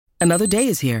Another day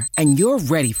is here, and you're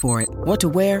ready for it. What to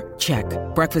wear? Check.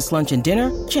 Breakfast, lunch, and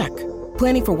dinner? Check.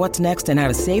 Planning for what's next and how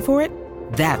to save for it?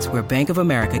 That's where Bank of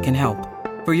America can help.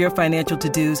 For your financial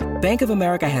to-dos, Bank of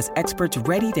America has experts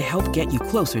ready to help get you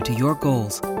closer to your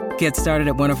goals. Get started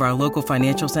at one of our local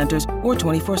financial centers or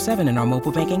 24/7 in our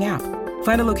mobile banking app.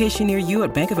 Find a location near you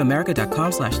at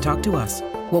bankofamerica.com/talktous.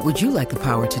 What would you like the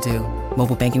power to do?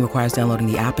 Mobile banking requires downloading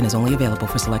the app and is only available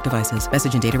for select devices.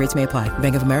 Message and data rates may apply.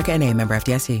 Bank of America N.A., member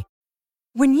FDIC.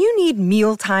 When you need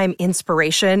mealtime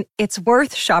inspiration, it's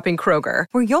worth shopping Kroger,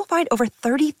 where you'll find over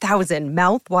 30,000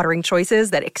 mouth-watering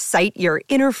choices that excite your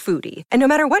inner foodie. And no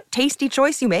matter what tasty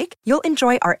choice you make, you'll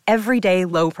enjoy our everyday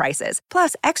low prices,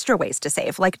 plus extra ways to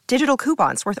save, like digital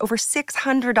coupons worth over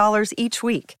 $600 each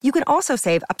week. You can also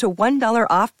save up to $1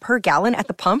 off per gallon at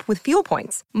the pump with fuel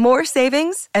points. More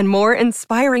savings and more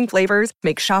inspiring flavors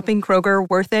make shopping Kroger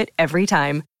worth it every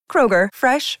time. Kroger,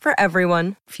 fresh for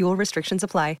everyone. Fuel restrictions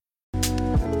apply.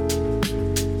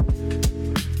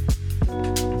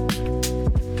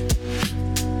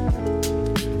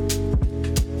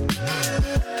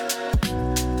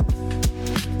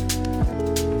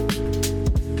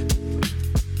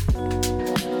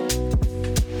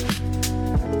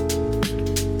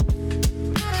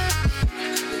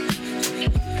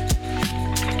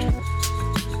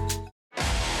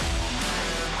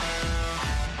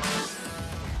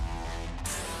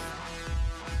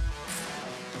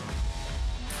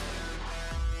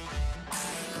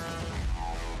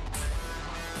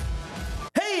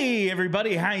 Hey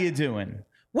everybody, how you doing?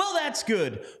 Well, that's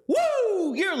good.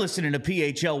 Woo! You're listening to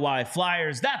PHLY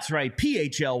Flyers. That's right,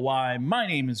 PHLY. My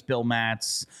name is Bill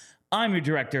Matz. I'm your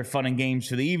director of fun and games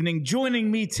for the evening. Joining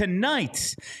me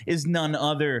tonight is none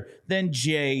other than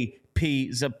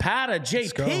JP Zapata.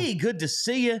 JP, good to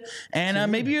see you.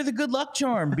 And maybe you're the good luck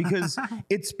charm because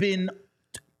it's been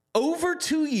over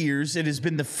 2 years. It has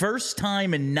been the first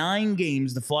time in 9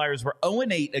 games the Flyers were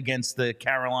 0-8 against the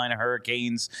Carolina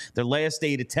Hurricanes. Their last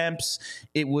 8 attempts.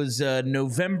 It was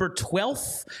November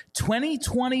 12th,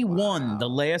 2021, the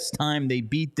last time they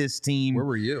beat this team. Where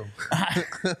were you?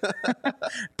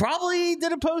 Probably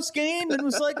did a post game and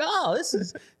was like, "Oh,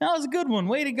 that was a good one.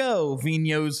 Way to go,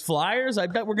 Vigneault's Flyers. I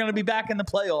bet we're going to be back in the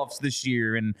playoffs this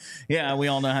year." And yeah, we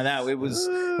all know how that. It was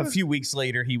a few weeks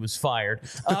later he was fired.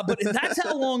 But that's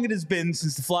how long it has been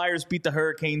since the Flyers beat the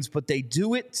Hurricanes, but they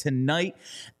do it tonight,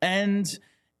 and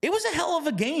it was a hell of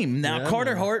a game. Now,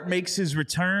 Carter Hart makes his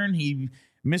return. He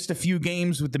missed a few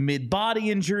games with the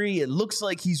mid-body injury. It looks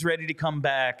like he's ready to come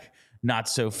back. Not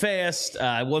so fast.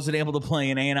 I wasn't able to play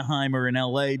in Anaheim or in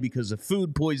L.A. because of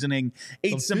food poisoning.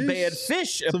 Ate some bad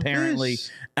fish, apparently,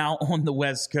 out on the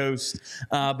West Coast.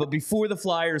 But before the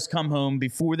Flyers come home,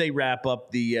 before they wrap up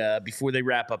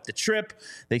the trip,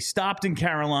 they stopped in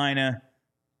Carolina.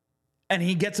 And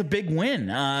he gets a big win.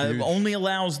 Only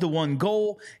allows the 1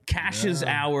 goal, cashes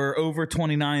our over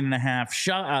 29.5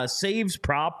 shot, saves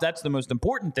prop. That's the most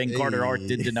important thing Carter Hart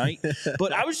did tonight.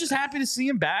 But I was just happy to see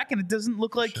him back, and it doesn't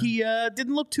look like he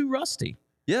didn't look too rusty.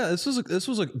 Yeah, this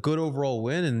was a good overall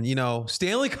win, and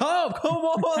Stanley Cup. Come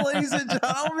on, ladies and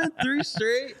gentlemen, 3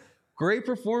 straight great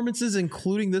performances,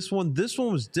 including this one. This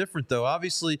one was different, though.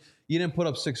 Obviously, you didn't put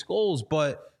up 6 goals,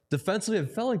 but defensively, it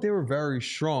felt like they were very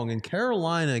strong, and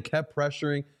Carolina kept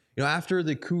pressuring. After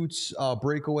the Coots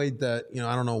breakaway, that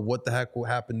I don't know what the heck will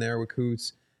happen there with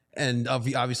Coots, and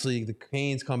obviously the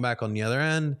Canes come back on the other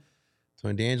end.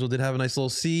 Tony DeAngelo did have a nice little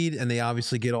seed, and they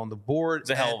obviously get on the board. It's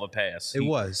a hell of a pass. It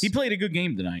was. He played a good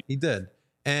game tonight. He did,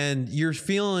 and you're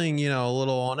feeling a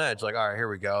little on edge, like, all right, here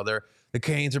we go. The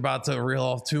Canes are about to reel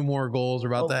off 2 more goals.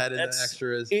 We're about to head into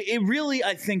extras. It really,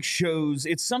 I think, shows.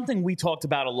 It's something we talked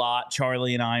about a lot,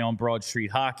 Charlie and I, on Broad Street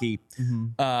Hockey. Mm-hmm.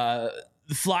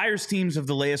 The Flyers teams of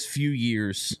the last few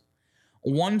years,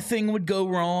 one thing would go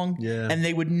wrong, and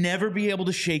they would never be able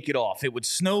to shake it off. It would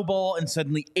snowball, and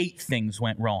suddenly 8 things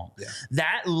went wrong. Yeah.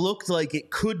 That looked like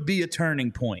it could be a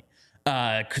turning point.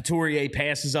 Couturier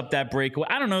passes up that breakaway.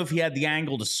 I don't know if he had the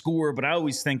angle to score, but I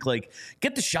always think,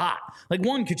 get the shot.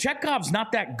 Kochekov's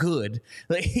not that good.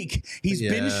 He's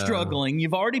been struggling.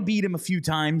 You've already beat him a few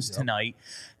times tonight.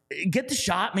 Get the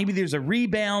shot. Maybe there's a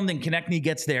rebound and Konechny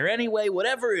gets there anyway.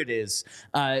 Whatever it is,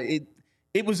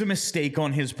 it was a mistake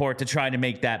on his part to try to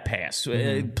make that pass.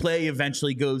 Play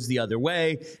eventually goes the other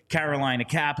way. Carolina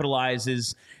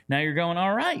capitalizes. Now you're going,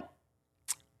 all right.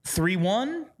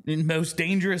 3-1, most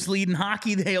dangerous lead in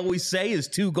hockey, they always say, is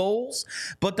 2 goals.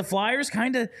 But the Flyers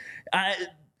Carolina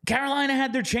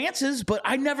had their chances, but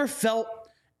I never felt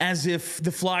as if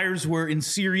the Flyers were in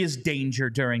serious danger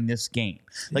during this game.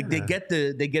 They get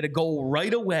a goal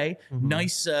right away. Mm-hmm.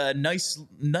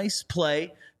 Nice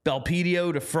play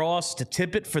Belpedio to Frost to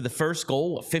Tippett for the first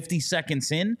goal 50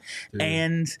 seconds in. Dude.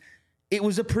 And it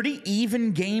was a pretty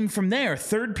even game from there.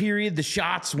 Third period, the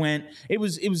shots went. It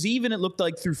was even. It looked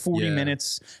like through 40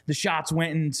 minutes, the shots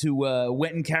went in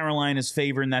Carolina's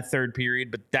favor in that third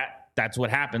period. But that's what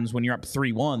happens when you're up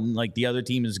 3-1. Like, the other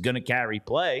team is going to carry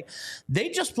play. They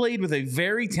just played with a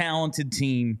very talented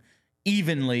team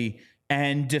evenly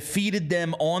and defeated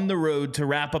them on the road to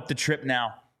wrap up the trip.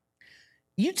 Now,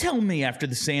 you tell me, after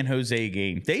the San Jose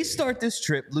game, they start this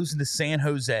trip losing to San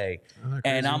Jose,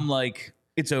 and I'm like,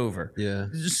 it's over. Yeah.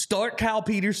 Just start Cal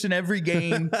Peterson every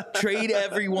game, trade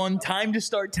everyone, time to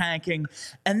start tanking.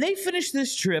 And they finish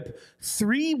this trip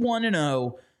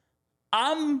 3-1-0.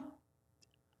 I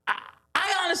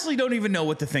honestly don't even know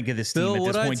what to think of this team at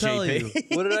this point,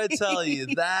 JP. What did I tell you?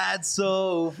 That's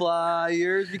so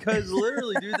Flyers, because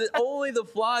literally, dude, only the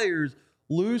Flyers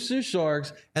lose to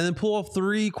Sharks and then pull off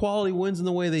 3 quality wins in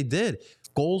the way they did.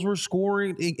 Goals were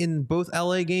scoring in both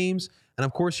LA games. And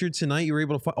of course, here tonight, you were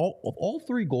able to find all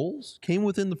 3 goals came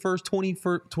within the first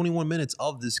 21 minutes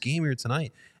of this game here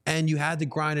tonight. And you had to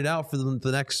grind it out for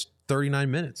the next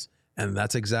 39 minutes. And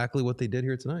that's exactly what they did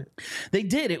here tonight. They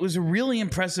did. It was a really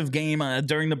impressive game.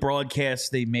 During the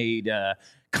broadcast, they made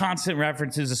constant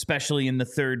references, especially in the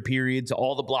third period, to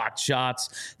all the blocked shots.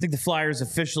 I think the Flyers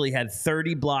officially had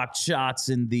 30 blocked shots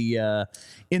in the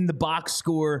box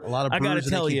score. A lot of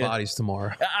bruised and icky bodies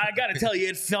tomorrow. I got to tell you,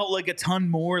 it felt like a ton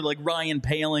more. Like, Ryan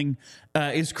Poehling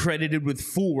is credited with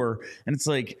 4, and it's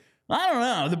like, I don't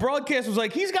know. The broadcast was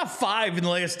like, he's got 5 in the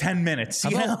last 10 minutes.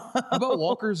 How about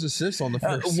Walker's assist on the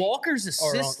first? Walker's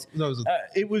assist.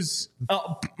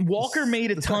 Walker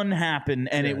made a ton happen,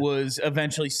 and it was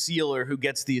eventually Sealer who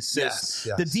gets the assist.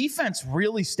 Yes. The defense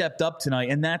really stepped up tonight,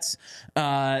 and that's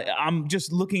I'm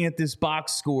just looking at this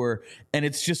box score, and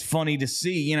it's just funny to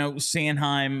see. You know,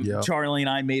 Sanheim, Charlie and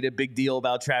I made a big deal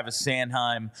about Travis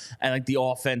Sanheim and like the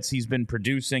offense he's been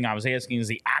producing. I was asking, is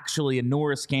he actually a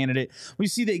Norris candidate? We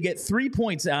see they get 3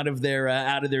 points out of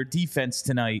their defense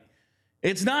tonight.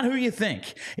 It's not who you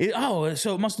think.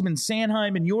 So it must have been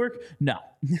Sanheim and York? No.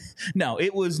 No,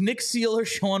 it was Nick Sealer,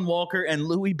 Sean Walker, and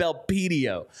Louis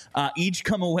Belpedio. Each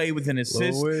come away with an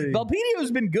assist. Belpedio's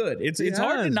been good. It's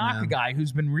hard to knock a guy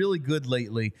who's been really good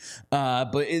lately.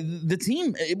 But the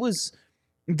team,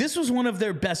 this was one of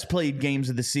their best played games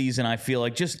of the season, I feel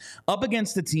like. Just up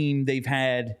against the team they've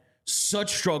had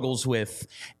such struggles with,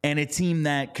 and a team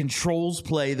that controls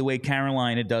play the way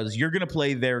Carolina does. You're going to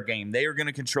play their game. They are going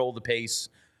to control the pace.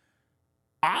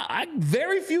 I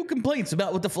very few complaints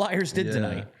about what the Flyers did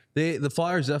tonight. The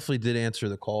Flyers definitely did answer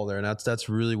the call there, and that's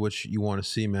really what you want to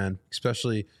see, man.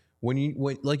 Especially when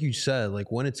like you said,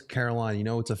 like when it's Carolina, you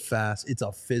know, it's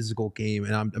a physical game,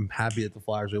 and I'm happy that the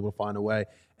Flyers were able to find a way.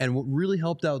 And what really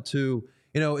helped out too,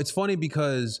 you know, it's funny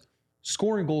because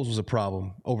scoring goals was a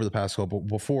problem over the past couple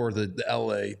before the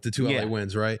 2 LA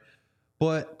wins, right?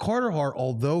 But Carter Hart,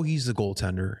 although he's the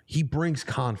goaltender, he brings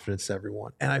confidence to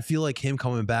everyone. And I feel like him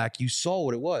coming back, you saw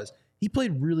what it was. He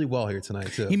played really well here tonight,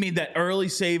 too. He made that early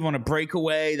save on a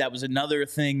breakaway. That was another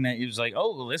thing that he was like,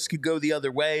 oh, well, this could go the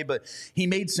other way. But he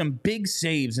made some big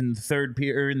saves in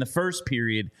the first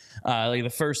period, like the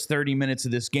first 30 minutes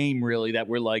of this game, really, that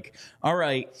were like, all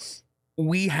right,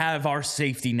 we have our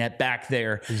safety net back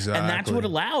there. Exactly. And that's what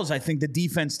allows, I think, the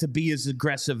defense to be as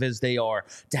aggressive as they are,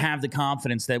 to have the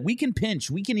confidence that we can pinch,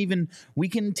 we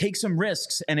can take some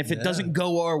risks. And if it doesn't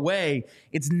go our way,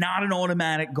 it's not an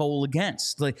automatic goal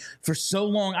against. Like, for so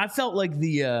long, I felt like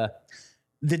the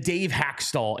Dave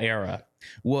Hackstall era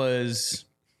was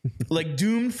like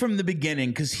doomed from the beginning,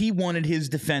 because he wanted his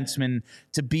defensemen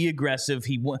to be aggressive.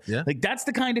 Like, that's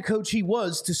the kind of coach he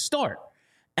was to start.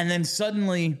 And then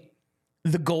suddenly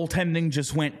the goaltending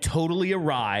just went totally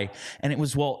awry. And it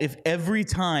was, well, if every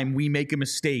time we make a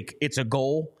mistake, it's a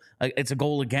goal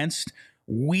against,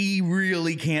 we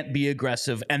really can't be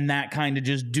aggressive. And that kind of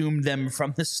just doomed them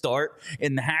from the start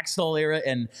in the Hackstall era.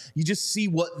 And you just see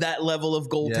what that level of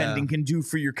goaltending can do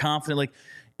for your confidence. Like,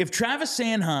 if Travis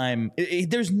Sanheim,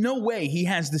 there's no way he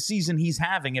has the season he's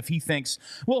having if he thinks,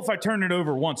 well, if I turn it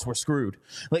over once, we're screwed.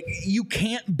 Like, you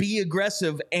can't be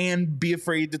aggressive and be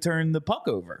afraid to turn the puck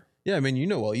over. Yeah, I mean, you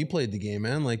know, well, you played the game,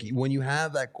 man. Like, when you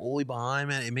have that goalie behind,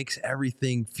 man, it makes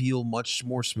everything feel much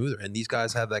more smoother. And these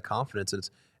guys have that confidence, and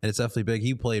it's definitely big.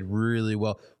 He played really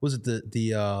well. Was it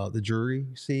the Drury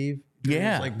save?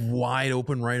 Yeah, it was like wide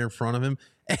open right in front of him.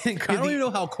 And I don't even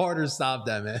know how Carter stopped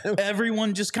that, man.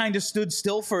 Everyone just kind of stood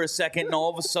still for a second, and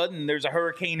all of a sudden, there's a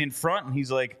hurricane in front, and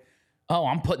he's like, oh,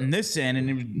 I'm putting this in, and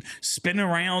it was spinning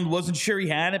around. Wasn't sure he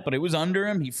had it, but it was under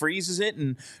him. He freezes it,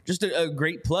 and just a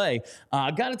great play.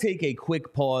 I got to take a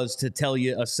quick pause to tell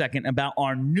you a second about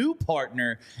our new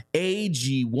partner,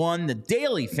 AG1, the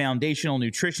daily foundational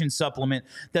nutrition supplement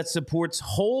that supports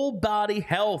whole body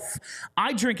health.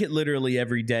 I drink it literally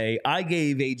every day. I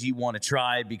gave AG1 a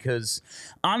try because,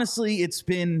 honestly, it's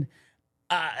been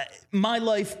my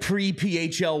life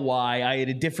pre-PHLY. I had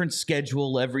a different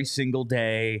schedule every single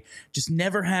day. Just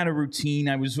never had a routine.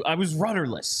 I was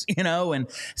rudderless, And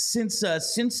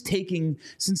since taking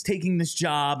this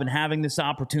job and having this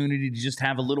opportunity to just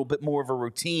have a little bit more of a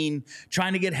routine,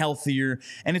 trying to get healthier,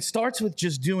 and it starts with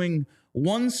just doing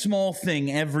one small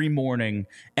thing every morning,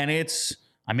 and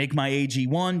I make my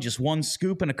AG1, just one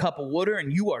scoop and a cup of water,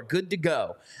 and you are good to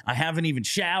go. I haven't even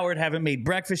showered, haven't made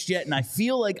breakfast yet, and I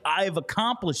feel like I've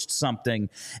accomplished something.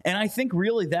 And I think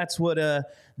really that's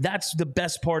the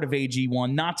best part of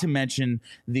AG1, not to mention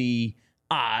the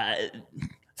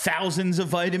thousands of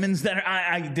vitamins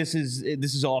that this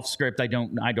is off script. I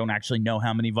don't actually know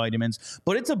how many vitamins,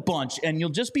 but it's a bunch, and you'll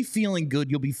just be feeling good.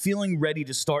 You'll be feeling ready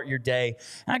to start your day.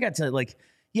 And I got to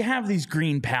you have these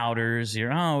green powders.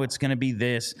 It's going to be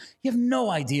this. You have no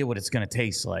idea what it's going to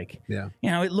taste like. Yeah.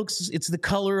 It's the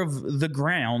color of the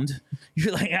ground.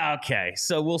 You're like, okay,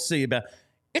 so we'll see about.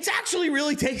 It's actually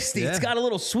really tasty. Yeah. It's got a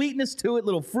little sweetness to it,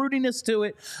 little fruitiness to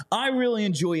it. I really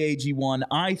enjoy AG1.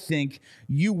 I think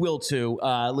you will too.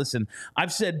 Listen,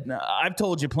 I've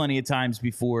told you plenty of times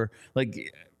before,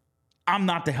 I'm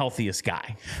not the healthiest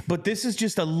guy, but this is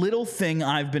just a little thing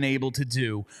I've been able to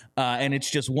do, and it's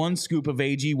just one scoop of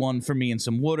AG1 for me and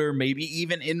some water, maybe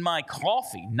even in my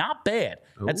coffee. Not bad.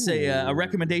 Ooh. That's a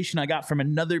recommendation I got from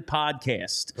another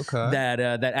podcast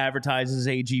that advertises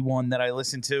AG1 that I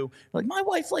listen to. My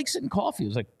wife likes it in coffee. I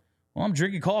was like, well, I'm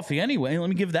drinking coffee anyway. Let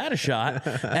me give that a shot.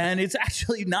 And it's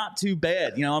actually not too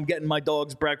bad. I'm getting my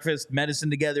dog's breakfast, medicine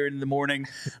together in the morning.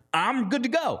 I'm good to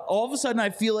go. All of a sudden,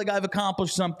 I feel like I've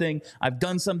accomplished something. I've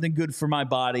done something good for my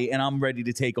body, and I'm ready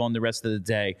to take on the rest of the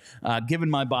day. Giving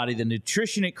my body the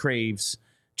nutrition it craves.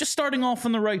 Just starting off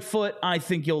on the right foot, I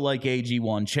think you'll like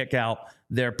AG1. Check out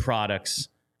their products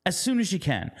as soon as you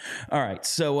can. All right,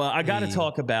 so I got to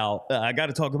talk about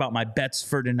my bets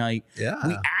for tonight. Yeah,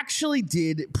 we actually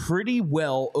did pretty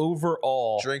well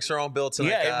overall. Drinks are on bill tonight.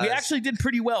 Yeah, guys. We actually did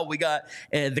pretty well. We got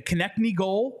the Konechny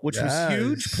goal, which was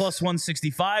huge, plus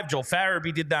 165. Joel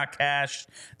Farabee did not cash.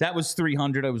 That was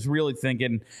 300. I was really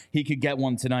thinking he could get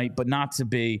one tonight, but not to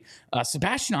be.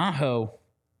 Sebastian Aho.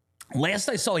 Last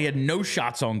I saw, he had no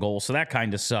shots on goal, so that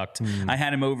kind of sucked. I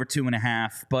had him over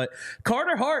 2.5. But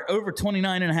Carter Hart over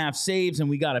 29.5 saves, and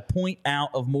we got a point out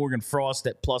of Morgan Frost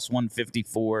at plus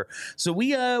 154. So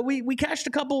we cashed a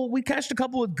couple. We cashed a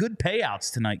couple of good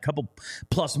payouts tonight. Couple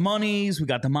plus monies. We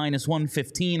got the minus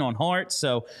 115 on Hart.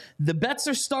 So the bets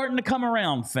are starting to come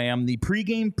around, fam. The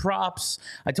pregame props.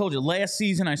 I told you last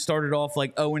season I started off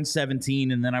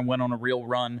 0-17, and then I went on a real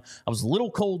run. I was a little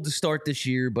cold to start this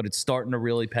year, but it's starting to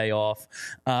really pay off.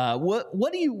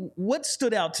 What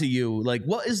stood out to you?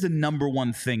 What is the number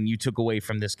one thing you took away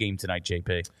from this game tonight,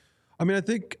 JP? I mean,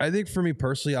 I think for me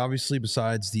personally, obviously,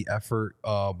 besides the effort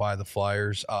by the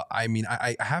Flyers,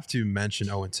 I have to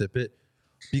mention Owen Tippett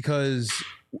because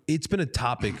it's been a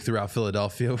topic throughout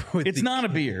Philadelphia. It's not a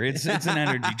beer; it's an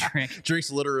energy drink. Drinks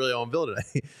literally on bill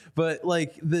today, but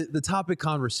the topic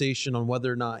conversation on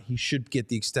whether or not he should get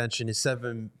the extension is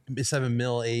 7 mil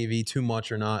AAV too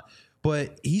much or not.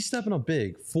 But he's stepping up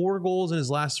big. 4 goals in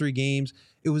his last 3 games.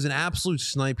 It was an absolute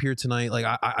snipe here tonight.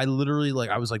 I literally,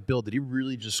 I was like, Bill, did he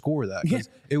really just score that? Yeah.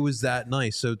 It was that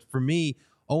nice. So for me,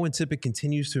 Owen Tippett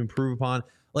continues to improve upon.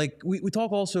 We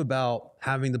talk also about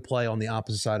having to play on the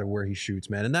opposite side of where he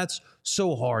shoots, man. And that's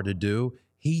so hard to do.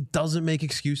 He doesn't make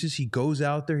excuses. He goes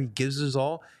out there, he gives his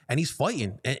all, and he's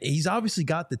fighting. And he's obviously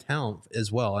got the talent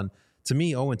as well. And to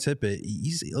me, Owen Tippett,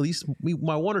 he's at least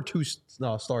my 1 or 2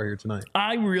 star here tonight.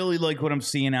 I really like what I'm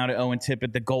seeing out of Owen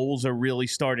Tippett. The goals are really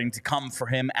starting to come for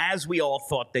him, as we all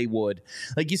thought they would.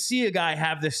 You see a guy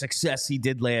have the success he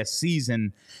did last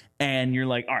season, and you're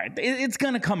like, all right, it's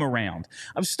going to come around.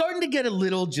 I'm starting to get a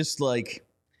little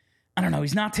I don't know,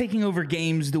 he's not taking over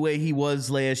games the way he was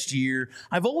last year.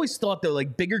 I've always thought, though,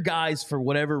 bigger guys, for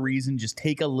whatever reason, just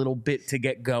take a little bit to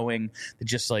get going. They're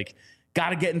just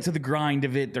got to get into the grind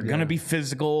of it. They're going to be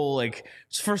physical.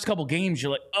 His first couple games,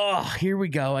 you're like, oh, here we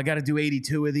go. I got to do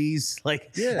 82 of these.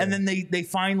 And then they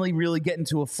finally really get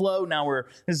into a flow. Now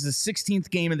this is the 16th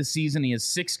game of the season. He has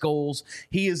 6 goals.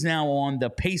 He is now on the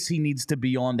pace he needs to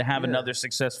be on to have another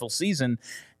successful season.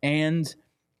 And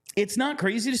it's not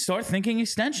crazy to start thinking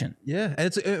extension. Yeah,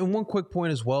 and one quick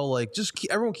point as well, like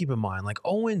everyone keep in mind, like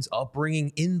Owen's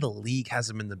upbringing in the league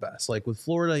hasn't been the best. Like with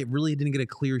Florida, he really didn't get a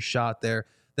clear shot there.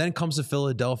 Then comes to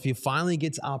Philadelphia, finally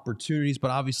gets opportunities,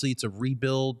 but obviously it's a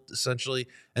rebuild essentially.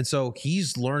 And so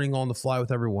he's learning on the fly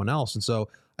with everyone else. And so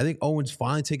I think Owen's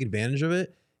finally taking advantage of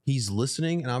it. He's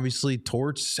listening, and obviously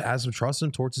Torts has some trust in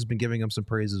him. Torts has been giving him some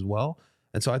praise as well.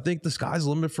 And so I think the sky's the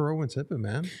limit for Owen Tippett,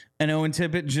 man. And Owen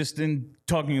Tippett, just in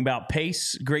talking about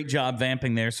pace, great job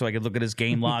vamping there so I could look at his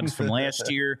game logs from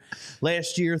last year.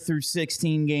 Last year through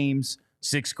 16 games,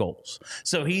 6 goals.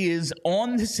 So he is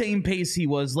on the same pace he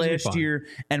was last year,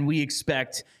 and we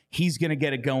expect he's going to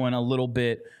get it going a little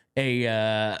bit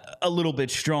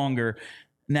stronger.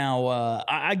 Now,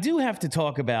 I do have to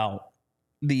talk about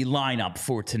the lineup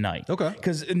for tonight. Okay.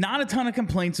 Because not a ton of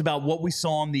complaints about what we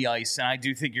saw on the ice, and I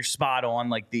do think you're spot on.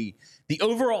 Like the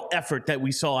overall effort that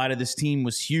we saw out of this team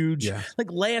was huge. Yeah.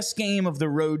 Like last game of the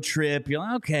road trip, you're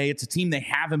like, okay, it's a team they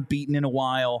haven't beaten in a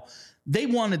while. They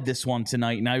wanted this one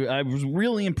tonight, and I was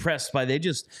really impressed by they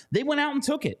went out and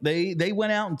took it. They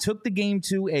went out and took the game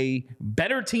to a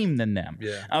better team than them.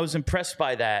 Yeah. I was impressed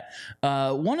by that.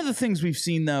 One of the things we've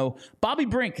seen, though, Bobby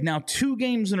Brink, now 2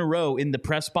 games in a row in the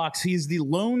press box. He's the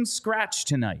lone scratch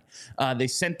tonight. They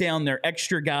sent down their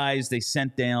extra guys. They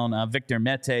sent down Victor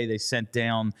Mete. They sent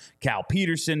down Cal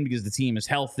Peterson because the team is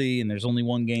healthy, and there's only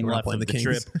one game left of the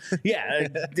trip. Yeah,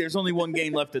 there's only one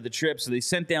game left of the trip, so they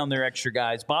sent down their extra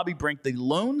guys. Bobby Brink, the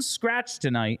lone scratch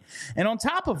tonight. And on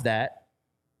top of that,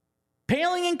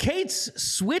 Paling and Cates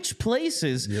switch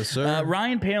places. Yes, sir.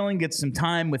 Ryan Paling gets some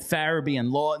time with Farabee and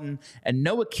Lawton, and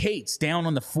Noah Cates down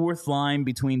on the 4th line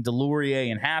between Delorier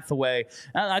and Hathaway.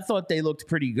 I thought they looked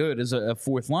pretty good as a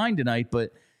 4th line tonight,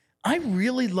 but I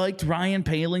really liked Ryan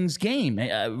Paling's game.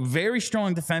 Very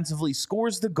strong defensively,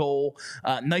 scores the goal.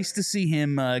 Nice to see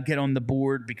him get on the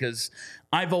board because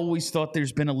I've always thought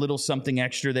there's been a little something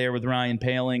extra there with Ryan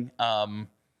Paling.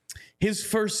 His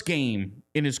first game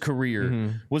in his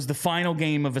career was the final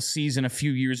game of a season a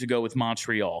few years ago with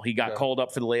Montreal. He got called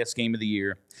up for the last game of the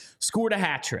year, scored a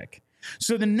hat trick.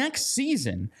 So the next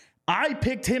season, I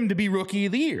picked him to be Rookie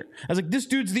of the Year. I was like, this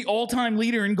dude's the all-time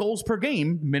leader in goals per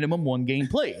game, minimum 1 game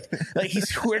played. Like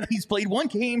he's played 1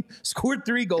 game, scored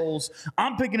 3 goals.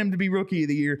 I'm picking him to be Rookie of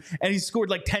the Year, and he's scored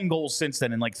like 10 goals since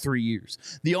then in like 3 years.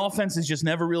 The offense has just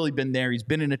never really been there. He's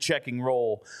been in a checking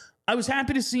role. I was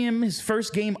happy to see him his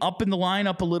first game up in the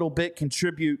lineup a little bit,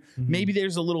 contribute. Maybe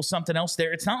there's a little something else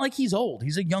there. It's not like he's old.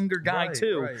 He's a younger guy,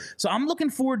 too. Right. So I'm looking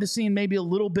forward to seeing maybe a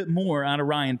little bit more out of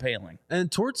Ryan Paling. And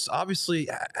Torts obviously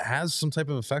has some type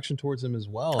of affection towards him as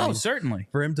well. Oh, certainly.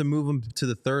 For him to move him to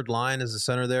the 3rd line as a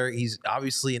center there, he's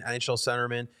obviously an NHL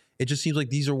centerman. It just seems like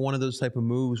these are one of those type of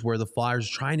moves where the Flyers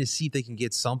are trying to see if they can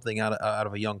get something out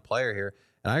of a young player here.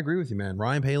 And I agree with you, man.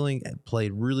 Ryan Paling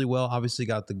played really well. Obviously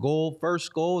got the goal,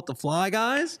 first goal with the Fly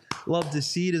guys. Love to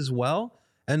see it as well.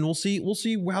 And we'll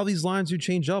see how these lines do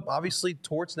change up. Obviously,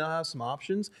 Torts now has some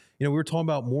options. You know, we were talking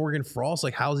about Morgan Frost,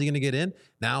 like how's he going to get in?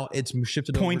 Now it's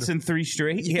shifted points over in 3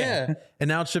 straight. Yeah. And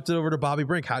now it's shifted over to Bobby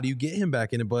Brink. How do you get him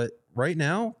back in it? But right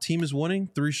now, team is winning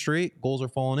 3 straight. Goals are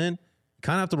falling in. You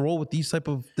kind of have to roll with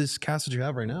this cast that you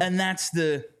have right now. And that's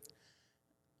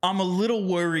I'm a little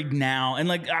worried now, and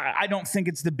like I don't think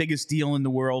it's the biggest deal in the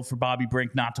world for Bobby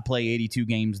Brink not to play 82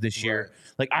 games this year.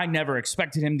 Like I never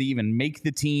expected him to even make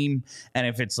the team, and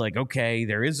if it's like, okay,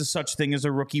 there is a such thing as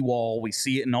a rookie wall. We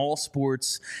see it in all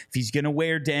sports. If he's going to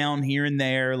wear down here and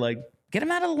there, like get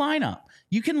him out of the lineup.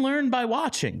 You can learn by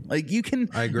watching. Like you can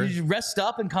rest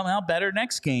up and come out better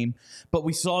next game. But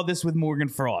we saw this with Morgan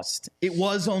Frost. It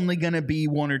was only going to be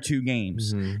 1 or 2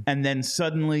 games. And then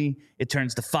suddenly it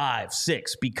turns to 5,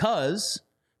 6 because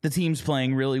the team's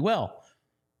playing really well.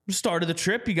 Start of the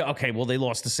trip, you go, okay, well, they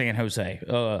lost to San Jose.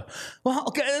 Well,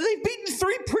 okay, they've beaten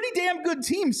 3 pretty damn good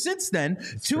teams since then.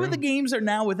 That's 2 of the games are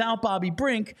now without Bobby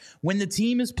Brink. When the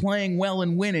team is playing well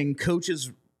and winning,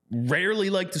 coaches rarely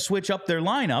like to switch up their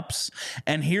lineups,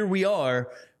 and here we are.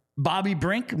 Bobby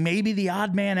Brink, maybe the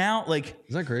odd man out. Like,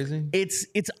 is that crazy? It's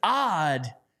odd,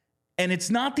 and it's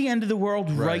not the end of the world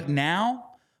right now.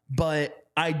 But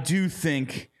I do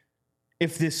think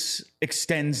if this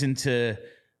extends into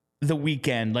the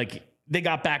weekend, like they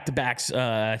got back-to-backs,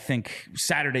 I think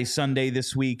Saturday, Sunday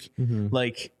this week.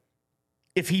 Like,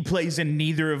 if he plays in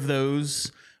neither of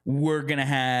those, we're going to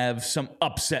have some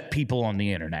upset people on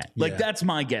the internet. Like, that's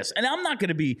my guess. And I'm not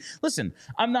going to listen,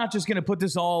 I'm not just going to put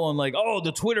this all on like, oh,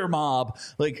 the Twitter mob.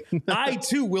 Like, I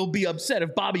too will be upset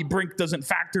if Bobby Brink doesn't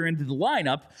factor into the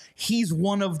lineup. He's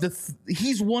one of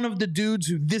the dudes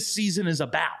who this season is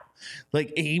about.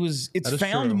 Like, it's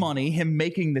found money, him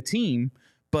making the team,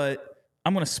 but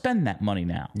I'm going to spend that money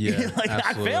now. Yeah, absolutely.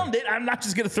 I found it. I'm not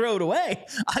just going to throw it away.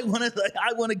 I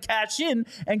want to cash in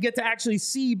and get to actually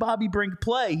see Bobby Brink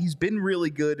play. He's been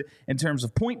really good in terms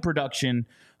of point production.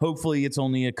 Hopefully, it's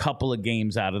only a couple of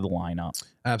games out of the lineup.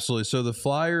 Absolutely. So the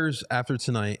Flyers, after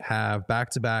tonight, have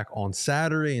back-to-back on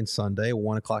Saturday and Sunday,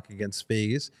 1 o'clock against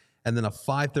Vegas, and then a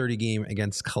 5:30 game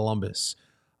against Columbus.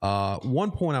 One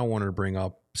point I wanted to bring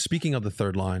up, speaking of the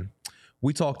third line,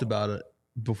 we talked about it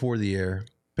before the air.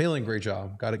 Palin, great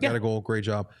job. Got a goal, great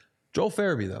job. Joel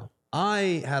Farabee, though.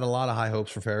 I had a lot of high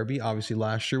hopes for Farabee. Obviously,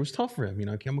 last year was tough for him. You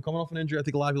know, coming off an injury, I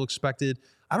think a lot of people expected.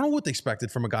 I don't know what they expected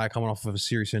from a guy coming off of a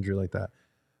serious injury like that.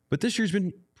 But this year's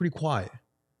been pretty quiet.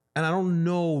 And I don't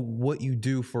know what you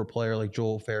do for a player like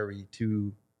Joel Farabee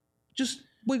to just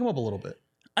wake him up a little bit.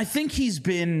 I think he's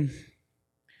been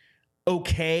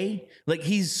okay. Like,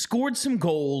 he's scored some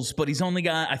goals, but he's only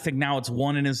got, I think now it's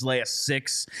 1 in his last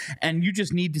 6. And you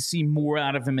just need to see more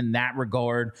out of him in that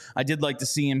regard. I did like to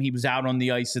see him. He was out on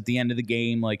the ice at the end of the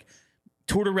game. Like,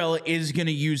 Tortorella is going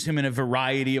to use him in a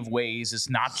variety of ways. It's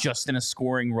not just in a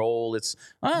scoring role. It's,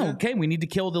 okay, we need to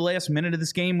kill the last minute of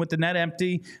this game with the net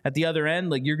empty at the other end.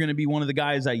 Like, you're going to be one of the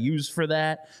guys I use for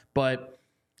that. But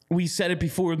we said it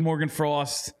before with Morgan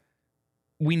Frost.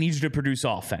 We need you to produce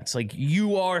offense. Like,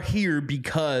 you are here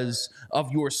because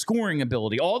of your scoring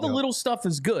ability. All the little stuff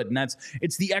is good, and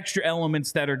it's the extra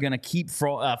elements that are going to keep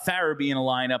Farabee in a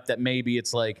lineup that maybe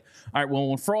it's like, all right, well,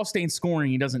 when Frost ain't scoring,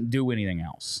 he doesn't do anything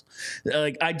else.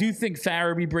 Like, I do think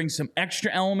Farabee brings some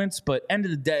extra elements, but end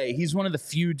of the day, he's one of the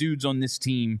few dudes on this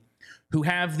team who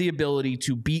have the ability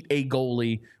to beat a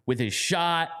goalie with his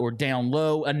shot or down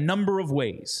low a number of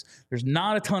ways. There's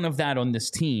not a ton of that on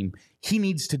this team. He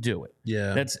needs to do it.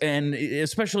 Yeah. And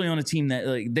especially on a team that,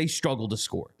 like, they struggle to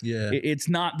score. Yeah. It's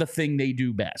not the thing they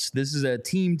do best. This is a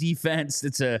team defense.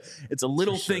 It's a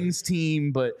little things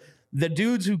team, but the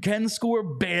dudes who can score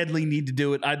badly need to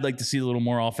do it. I'd like to see a little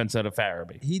more offense out of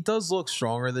Farabee. He does look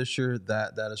stronger this year.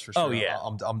 That is for sure. Oh, yeah.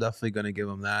 I'm definitely going to give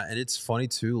him that. And it's funny,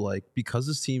 too, like, because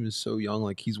this team is so young,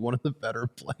 like, he's one of the better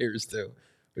players, too,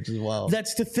 which is wild.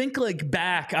 That's to think, like,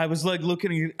 back. I was, like,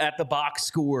 looking at the box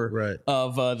score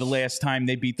of the last time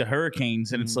they beat the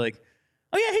Hurricanes, and it's like,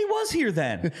 oh, yeah, he was here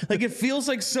then. Like, it feels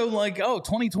like so, like,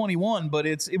 2021, but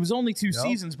it was only 2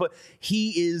 seasons. But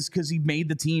he is, because he made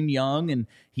the team young and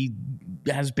he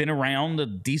has been around a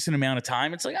decent amount of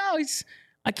time. It's like,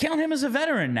 I count him as a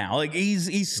veteran now. Like,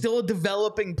 he's still a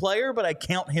developing player, but I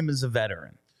count him as a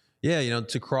veteran. Yeah, you know,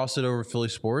 to cross it over Philly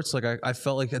sports, like I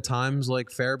felt like at times like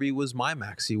Farabee was my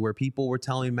Maxey, where people were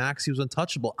telling Maxey was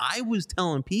untouchable. I was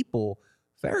telling people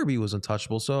Farabee was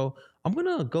untouchable. So I'm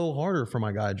going to go harder for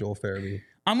my guy, Joel Farabee.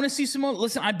 I'm going to see some more.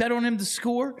 Listen, I bet on him to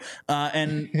score,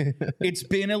 and it's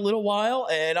been a little while,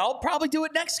 and I'll probably do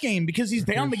it next game because he's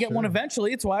bound to get one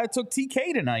eventually. It's why I took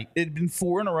TK tonight. It had been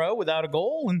 4 in a row without a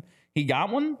goal, and he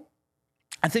got one.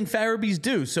 I think Farabee's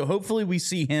due, so hopefully we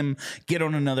see him get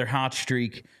on another hot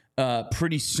streak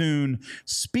pretty soon.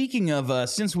 Speaking of,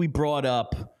 since we brought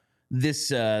up this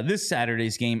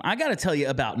Saturday's game, I got to tell you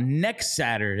about next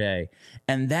Saturday,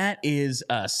 and that is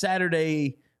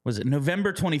Saturday. Was it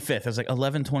November 25th? I was like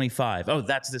 11/25. Oh,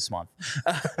 that's this month.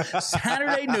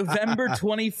 Saturday, November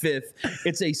 25th.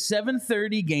 It's a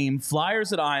 7:30 game.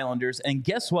 Flyers at Islanders, and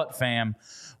guess what, fam?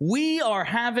 We are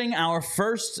having our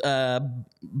first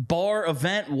bar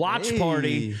event watch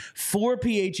party for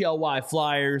PHLY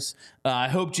Flyers. I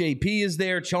hope JP is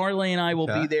there. Charlie and I will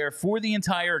be there for the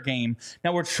entire game.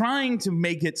 Now, we're trying to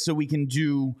make it so we can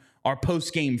do our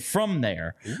post game from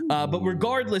there. But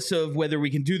regardless of whether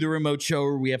we can do the remote show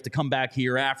or we have to come back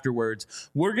here afterwards,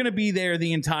 we're going to be there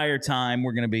the entire time.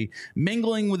 We're going to be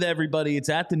mingling with everybody. It's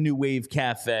at the New Wave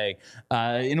Cafe.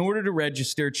 In order to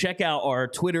register, check out our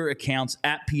Twitter accounts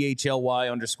at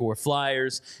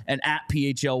PHLY_Flyers and at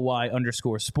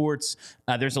PHLY_Sports.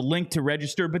 There's a link to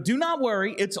register, but do not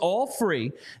worry. It's all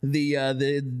free.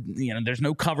 There's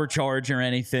no cover charge or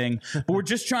anything, but we're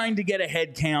just trying to get a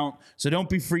head count. So don't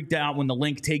be freaked out when the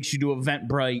link takes you to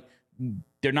Eventbrite.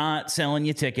 They're not selling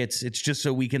you tickets. It's just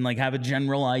so we can have a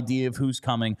general idea of who's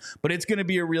coming. But it's going to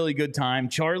be a really good time.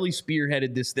 Charlie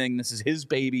spearheaded this thing. This is his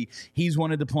baby. He's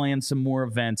wanted to plan some more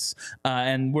events.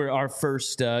 And we're our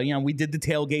first, we did the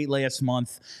tailgate last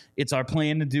month. It's our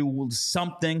plan to do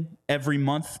something every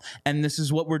month. And this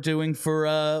is what we're doing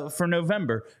for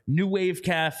November. New Wave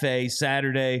Cafe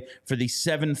Saturday for the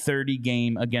 7:30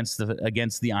 game against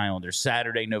the Islanders.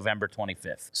 Saturday, November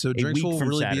 25th. So drinks will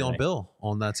really be on bill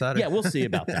on that Saturday. Yeah, we'll see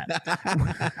about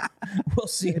that. We'll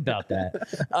see about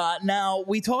that. Now,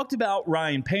 we talked about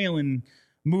Ryan Palin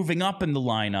moving up in the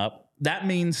lineup. that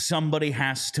means somebody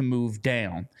has to move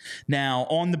down. Now,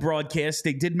 on the broadcast,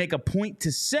 they did make a point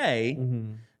to say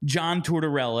John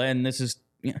Tortorella, and this is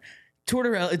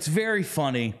Tortorella, it's very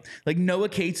funny. Like, Noah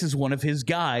Cates is one of his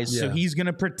guys, so he's going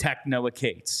to protect Noah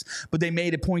Cates. But they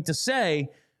made a point to say,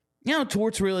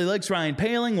 Torts really likes Ryan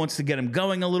Poehling, wants to get him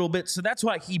going a little bit, so that's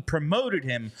why he promoted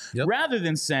him, rather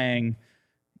than saying,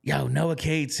 Noah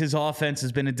Cates, his offense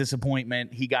has been a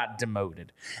disappointment. He got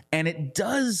demoted. And it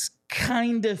does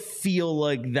kind of feel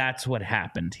like that's what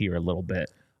happened here a little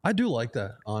bit. I do like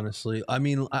that, honestly. I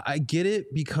mean, I get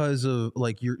it because of,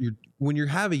 like, you're when you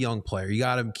have a young player, you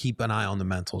got to keep an eye on the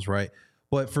mentals, right?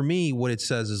 But for me, what it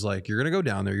says is, like, you're going to go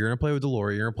down there, you're going to play with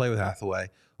Delory, you're going to play with Hathaway.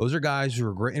 Those are guys who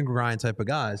are grit and grind type of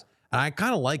guys. And I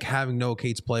kind of like having Noah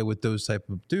Cates play with those type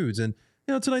of dudes. And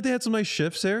tonight they had some nice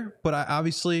shifts there, but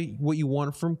obviously what you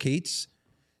want from Cates,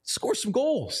 score some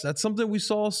goals. That's something we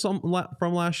saw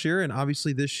from last year, and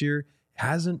obviously this year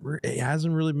hasn't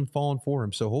really been falling for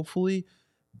him. So hopefully,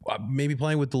 maybe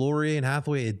playing with Delory and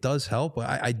Hathaway, it does help. But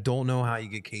I don't know how you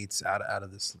get Cates out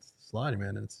of this slide,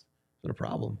 man. It's been a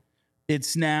problem.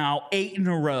 It's now 8 in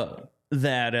a row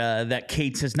that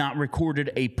Cates has not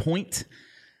recorded a point.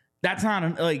 That's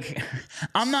not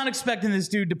I'm not expecting this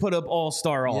dude to put up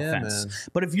all-star offense. Man.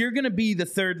 But if you're going to be the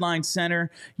third line center,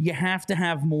 you have to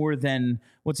have more than,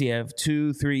 what's he have?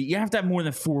 2, 3. You have to have more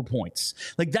than 4 points.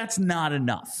 Like, that's not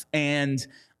enough. And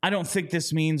I don't think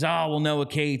this means, Noah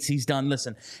Cates, he's done.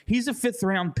 Listen, he's a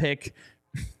 5th-round pick.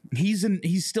 He's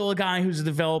still a guy who's a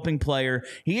developing player.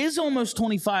 He is almost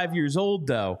 25 years old,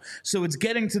 though. So it's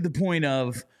getting to the point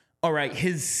of, all right,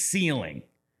 his ceiling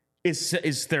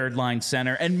is third line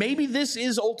center, and maybe this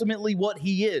is ultimately what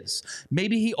he is.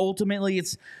 Maybe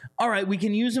it's all right, we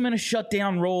can use him in a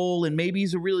shutdown role, and maybe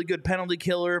he's a really good penalty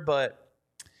killer, but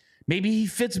maybe he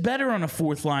fits better on a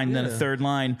 4th line than a 3rd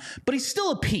line. But he's still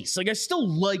a piece. Like, I still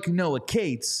like Noah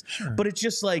Cates, but it's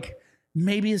just like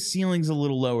maybe his ceiling's a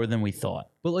little lower than we thought.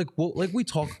 But like we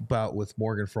talked about with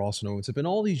Morgan Frost and Owen Tip and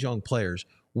all these young players,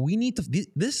 we need to.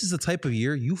 This is the type of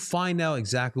year you find out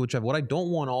exactly which. What I don't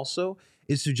want also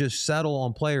is to just settle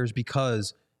on players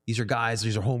because these are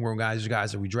homegrown guys, these are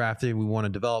guys that we drafted, we want to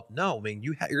develop. No, I mean,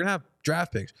 you're going to have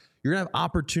draft picks. You're going to have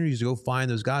opportunities to go find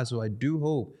those guys. So I do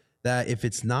hope that if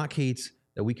it's not Cates,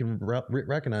 that we can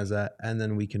recognize that, and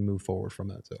then we can move forward from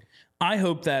that too. I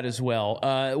hope that as well.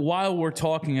 While we're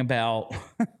talking about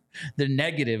the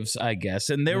negatives, I guess,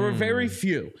 and there were very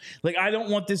few. Like, I don't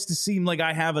want this to seem like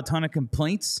I have a ton of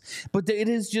complaints, but it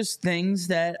is just things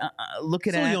that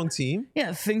looking at. It's a young team.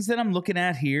 Yeah, things that I'm looking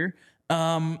at here.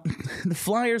 The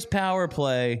Flyers power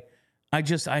play. I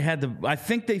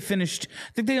think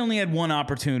they only had one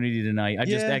opportunity tonight. I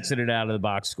just exited out of the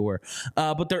box score.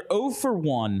 But they're 0 for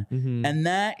 1, and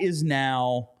that is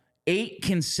now 8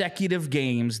 consecutive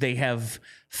games they have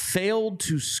failed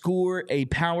to score a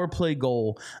power play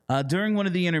goal. During one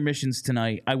of the intermissions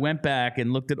tonight, I went back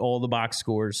and looked at all the box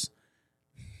scores.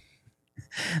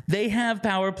 They have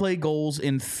power play goals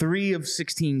in 3 of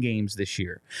 16 games this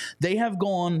year. They have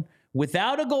gone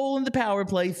without a goal in the power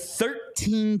play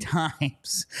 13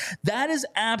 times. That is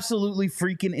absolutely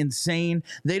freaking insane.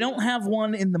 They don't have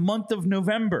one in the month of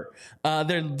November.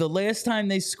 The last time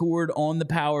they scored on the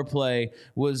power play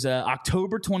was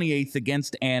October 28th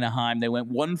against Anaheim. They went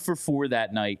 1 for 4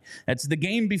 that night. That's the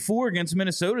game before against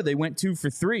Minnesota. They went 2 for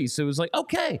 3. So it was like,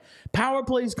 okay, power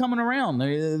play's coming around.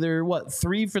 They're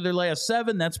 3 for their last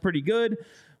 7. That's pretty good.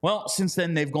 Well, since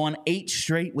then, they've gone 8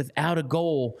 straight without a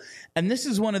goal. And this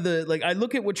is one of the, I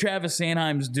look at what Travis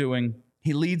Sanheim's doing.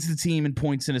 He leads the team in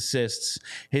points and assists.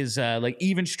 His,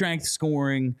 even strength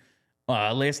scoring.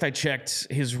 Last I checked,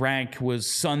 his rank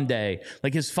was Sunday.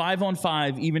 His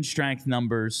 5-on-5 even strength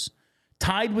numbers.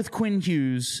 Tied with Quinn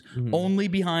Hughes, only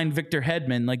behind Victor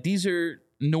Hedman. These are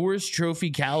Norris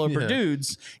Trophy caliber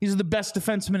dudes. He's the best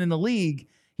defenseman in the league.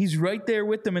 He's right there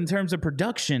with them in terms of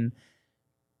production.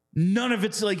 None of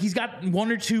it's he's got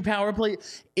 1 or 2 power play.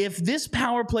 If this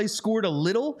power play scored a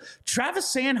little,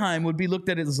 Travis Sanheim would be looked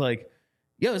at as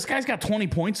yo, this guy's got 20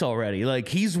 points already.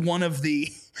 He's one of the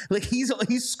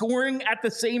he's scoring at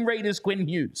the same rate as Quinn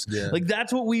Hughes. Yeah.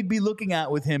 That's what we'd be looking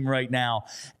at with him right now.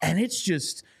 And it's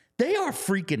just they are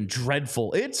freaking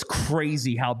dreadful. It's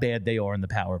crazy how bad they are in the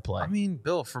power play. I mean,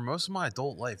 Bill, for most of my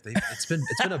adult life, it's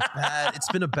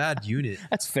been a bad unit.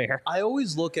 That's fair. I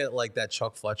always look at that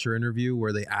Chuck Fletcher interview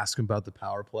where they ask him about the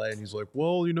power play, and he's like,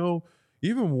 "Well,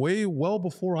 even well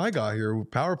before I got here,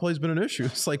 power play's been an issue."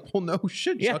 It's well, no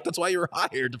shit, Chuck. That's why you were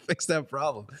hired, to fix that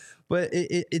problem. But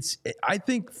it's I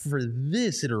think for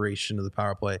this iteration of the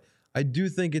power play, I do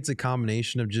think it's a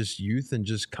combination of just youth and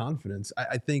just confidence.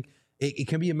 I think. It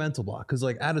can be a mental block because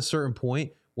at a certain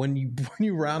point when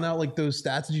you round out like those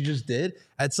stats that you just did,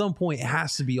 at some point it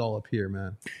has to be all up here,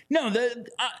 man. No,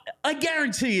 I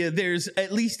guarantee you there's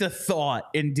at least a thought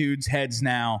in dudes' heads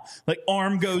now. Like,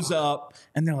 arm goes up,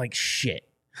 and they're like, shit.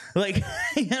 Like,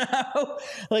 you know?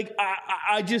 Like,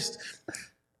 I just...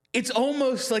 It's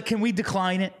almost like, can we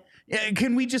decline it?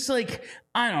 Can we just, like,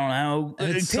 I don't know,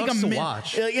 take a minute to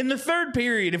watch in the third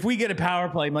period? If we get a power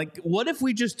play, I'm like, what if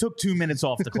we just took 2 minutes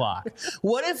off the clock?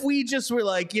 What if we just were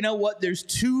like, you know what? There's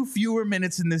 2 fewer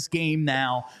minutes in this game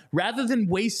now. Rather than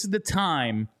waste the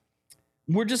time,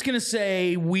 we're just gonna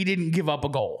say we didn't give up a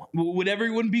goal. Would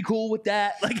everyone be cool with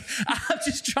that? Like, I'm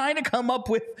just trying to come up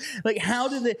with, like, how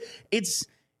did it?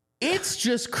 It's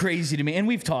just crazy to me. And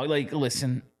we've talked, like,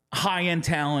 listen. High-end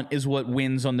talent is what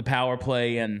wins on the power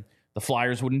play, and the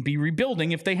Flyers wouldn't be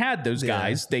rebuilding if they had those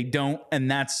guys. They don't, and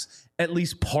that's at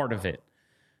least part of it.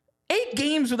 8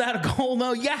 games without a goal,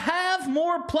 though, you have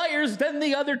more players than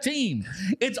the other team.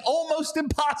 It's almost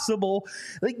impossible.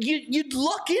 Like, you'd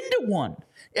luck into one.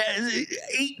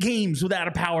 8 games without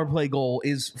a power play goal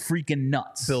is freaking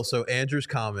nuts. Phil, so Andrew's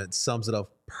comment sums it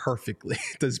up perfectly.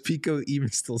 Does Pico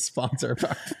even still sponsor a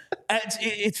power play?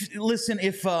 Listen,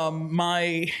 if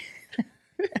I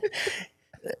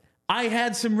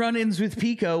had some run-ins with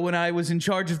Pico when I was in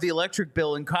charge of the electric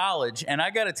bill in college, and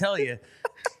I got to tell you,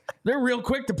 they're real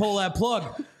quick to pull that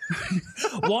plug.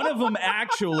 One of them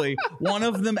actually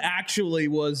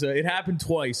was, it happened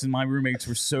twice, and my roommates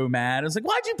were so mad. I was like,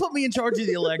 why'd you put me in charge of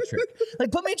the electric?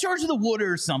 Like, put me in charge of the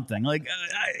water or something. Like,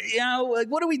 you know, like,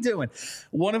 what are we doing?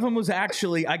 One of them was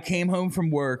actually, I came home from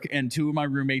work, and 2 of my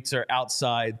roommates are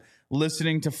outside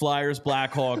listening to Flyers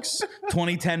Blackhawks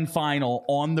 2010 final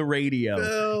on the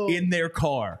radio in their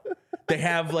car. They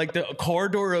have, like, the car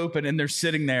door open, and they're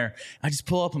sitting there. I just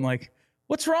pull up, I'm like,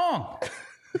 what's wrong?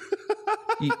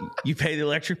 You pay the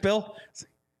electric bill?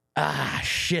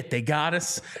 Shit, they got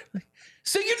us.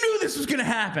 So you knew this was going to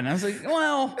happen. I was like,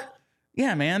 well,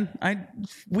 yeah, man.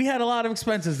 We had a lot of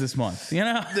expenses this month, you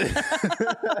know? They're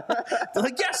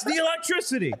like, yes, the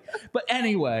electricity. But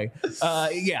anyway,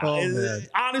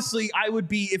 honestly, I would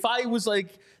be, if I was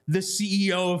like the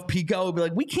CEO of Pico, I'd be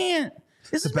like, we can't.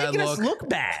 This is making us look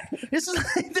bad. This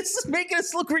is making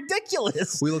us look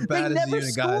ridiculous. We look bad as a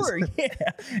unit, guys. Yeah.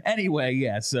 Anyway,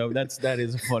 yeah. So that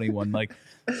is a funny one. Like,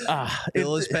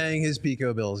 Bill is paying his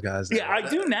Pico bills, guys. Yeah, I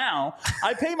do now.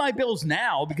 I pay my bills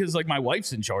now because, like, my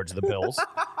wife's in charge of the bills.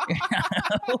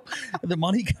 The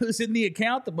money goes in the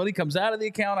account. The money comes out of the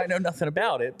account. I know nothing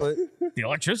about it, but the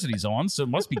electricity's on, so it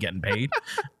must be getting paid.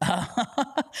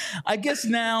 I guess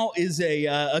now is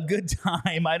a good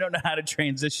time. I don't know how to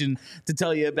transition to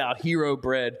tell you about Hero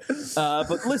Bread,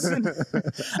 but listen,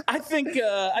 I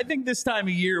think this time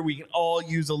of year we can all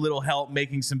use a little help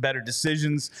making some better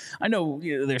decisions. I know,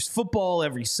 there's football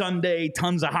every Sunday,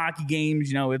 tons of hockey games.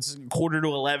 You know, it's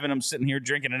 11:45. I'm sitting here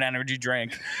drinking an energy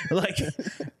drink. Like,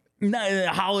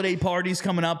 holiday parties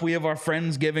coming up. We have our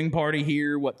Friendsgiving party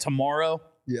here. Tomorrow?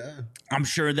 Yeah. I'm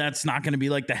sure that's not going to be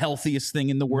like the healthiest thing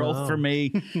in the world for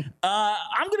me.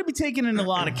 I'm going to be taking in a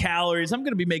lot of calories. I'm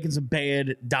going to be making some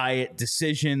bad diet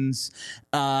decisions.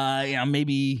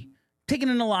 Maybe taking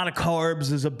in a lot of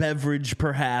carbs as a beverage,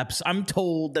 perhaps. I'm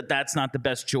told that that's not the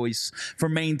best choice for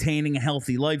maintaining a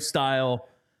healthy lifestyle.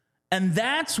 And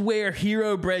that's where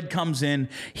Hero Bread comes in.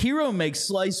 Hero makes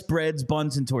sliced breads,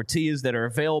 buns, and tortillas that are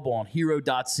available on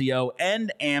hero.co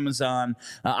and Amazon.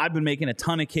 I've been making a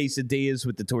ton of quesadillas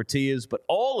with the tortillas, but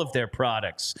all of their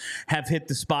products have hit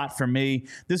the spot for me.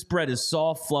 This bread is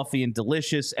soft, fluffy, and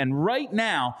delicious. And right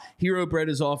now, Hero Bread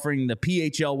is offering the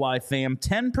PHLY fam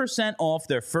 10% off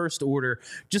their first order.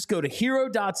 Just go to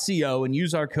hero.co and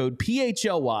use our code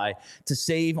PHLY to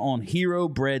save on Hero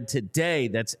Bread today.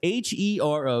 That's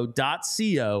HERO.co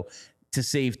to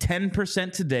save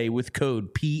 10% today with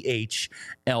code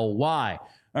PHLY.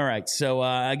 All right, so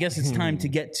I guess it's time to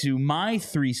get to my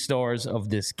 3 stars of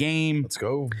this game. Let's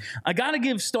go. I got to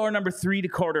give star number 3 to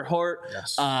Carter Hart.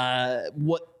 Yes.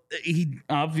 He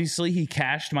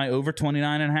cashed my over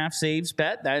 29.5 saves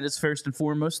bet. That is first and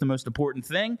foremost the most important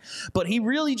thing. But he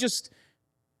really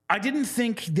I didn't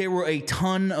think there were a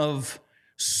ton of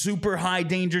super high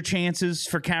danger chances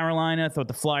for Carolina. I thought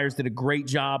the Flyers did a great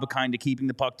job of kind of keeping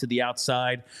the puck to the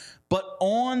outside. But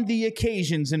on the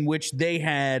occasions in which they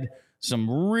had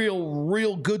some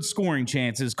real good scoring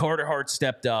chances, Carter Hart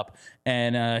stepped up,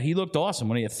 and he looked awesome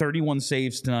when he had 31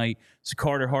 saves tonight. So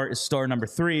Carter Hart is star number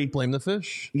 3. Blame the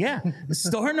fish. Yeah.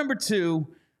 Star number 2,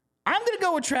 I'm going to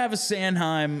go with Travis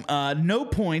Sanheim. No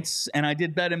points, and I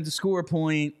did bet him to score a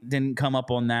point. Didn't come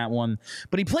up on that one.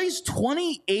 But he plays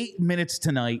 28 minutes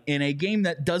tonight in a game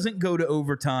that doesn't go to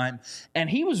overtime,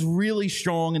 and he was really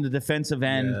strong in the defensive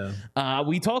end. Yeah.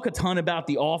 We talk a ton about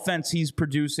the offense he's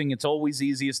producing. It's always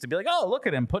easiest to be like, oh, look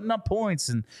at him putting up points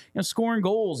and scoring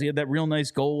goals. He had that real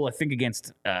nice goal, I think,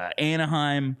 against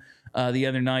Anaheim the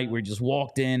other night where he just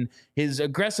walked in. His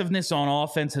aggressiveness on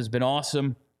offense has been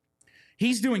awesome.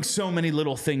 He's doing so many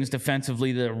little things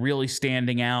defensively that are really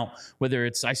standing out, whether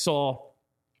it's I saw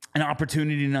an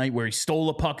opportunity tonight where he stole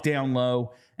a puck down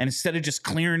low, and instead of just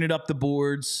clearing it up the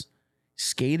boards,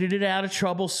 skated it out of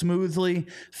trouble smoothly,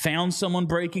 found someone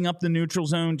breaking up the neutral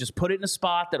zone, just put it in a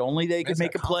spot that only they could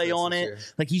make a play on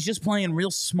it. Like, he's just playing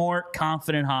real smart,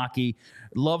 confident hockey.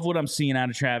 Love what I'm seeing out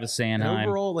of Travis Sanheim. And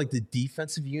overall, like, the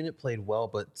defensive unit played well,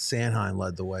 but Sanheim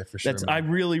led the way for sure. I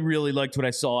really, really liked what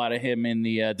I saw out of him in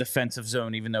the defensive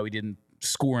zone, even though he didn't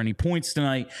score any points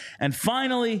tonight. And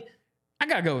finally, I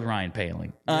got to go with Ryan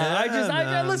Poehling.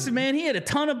 Listen, man, he had a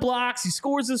ton of blocks. He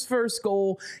scores his first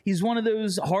goal. He's one of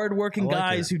those hardworking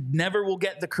guys who never will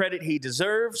get the credit he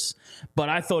deserves. But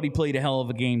I thought he played a hell of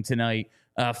a game tonight.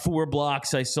 4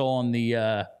 blocks I saw in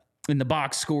the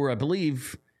box score, I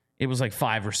believe. It was like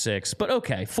 5 or 6, but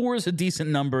okay. 4 is a decent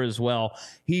number as well.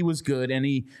 He was good, and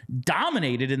he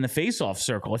dominated in the faceoff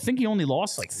circle. I think he only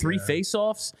lost like 3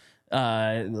 faceoffs,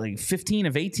 like 15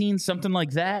 of 18, something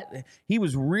like that. He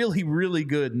was really, really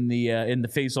good in the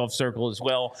faceoff circle as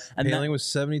well. And Poehling was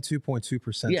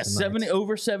 72.2%. Yeah,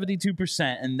 over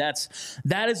 72%, and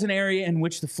that is an area in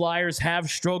which the Flyers have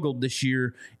struggled this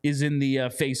year, is in the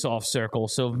faceoff circle.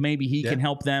 So maybe he can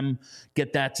help them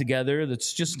get that together.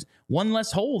 That's just one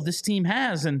less hole this team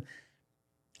has. And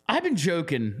I've been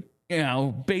joking,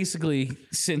 basically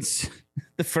since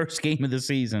the first game of the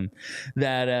season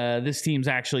that this team's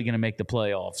actually going to make the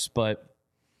playoffs. But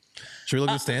should we look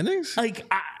at the standings?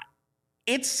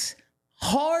 It's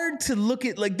hard to look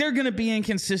at, like, they're going to be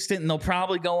inconsistent and they'll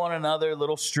probably go on another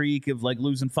little streak of like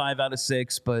losing 5 out of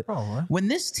 6. But when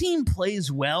this team plays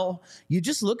well, you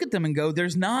just look at them and go,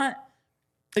 there's not,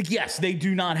 like, yes, they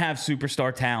do not have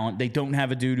superstar talent. They don't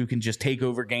have a dude who can just take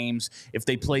over games if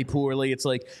they play poorly. It's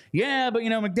like, yeah, but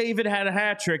McDavid had a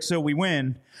hat trick, so we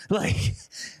win. Like,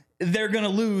 they're going to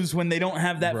lose when they don't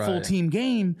have that full team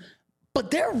game. But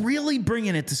they're really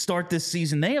bringing it to start this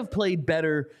season. They have played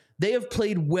better. They have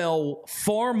played well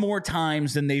far more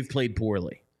times than they've played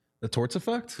poorly. The Torts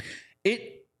effect?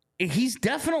 He's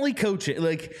definitely coaching.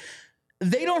 Like,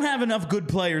 they don't have enough good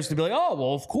players to be like, oh,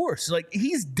 well, of course. Like,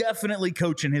 he's definitely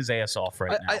coaching his ass off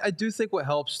right now. I do think what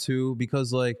helps, too,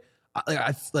 because, I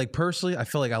personally, I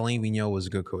feel like Alain Vigneault was a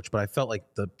good coach, but I felt like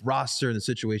the roster and the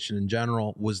situation in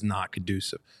general was not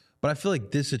conducive. But I feel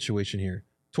like this situation here,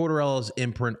 Tortorella's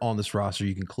imprint on this roster,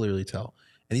 you can clearly tell.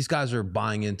 And these guys are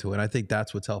buying into it. And I think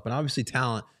that's what's helping. Obviously,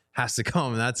 talent has to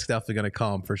come, and that's definitely going to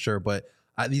come for sure. But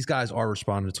these guys are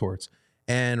responding to Torts.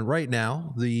 And right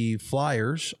now, the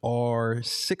Flyers are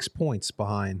 6 points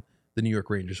behind the New York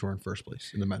Rangers, who are in first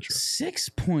place in the Metro. 6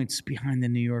 points behind the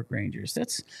New York Rangers.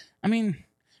 The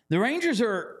Rangers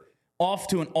are off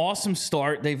to an awesome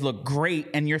start. They've looked great,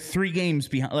 and you're 3 games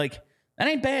behind. Like, that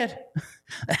ain't bad.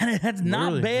 That's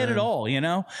not bad at all,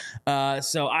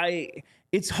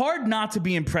 It's hard not to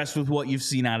be impressed with what you've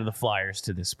seen out of the Flyers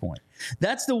to this point.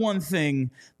 That's the one thing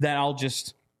that I'll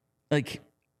just, like,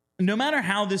 no matter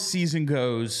how this season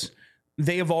goes,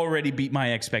 they have already beat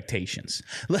my expectations.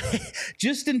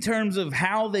 Just in terms of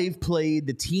how they've played,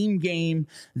 the team game,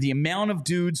 the amount of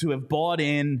dudes who have bought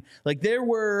in. Like, there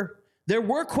were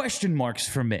question marks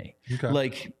for me.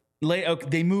 Okay.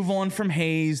 They move on from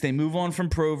Hayes, they move on from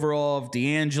Provorov,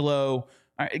 D'Angelo,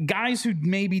 guys who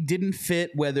maybe didn't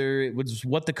fit, whether it was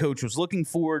what the coach was looking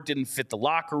for, didn't fit the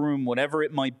locker room, whatever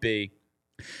it might be.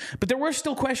 But there were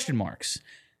still question marks.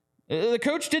 The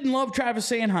coach didn't love Travis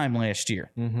Sanheim last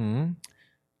year. Mm-hmm.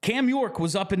 Cam York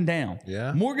was up and down.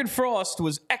 Yeah. Morgan Frost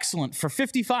was excellent for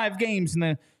 55 games, and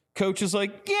the coach was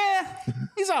like, yeah,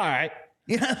 he's all right.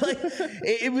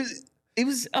 It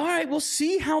was all right. We'll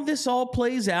see how this all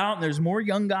plays out. And there's more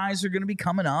young guys who are going to be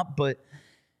coming up, but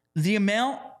the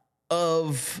amount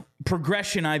of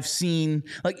progression I've seen,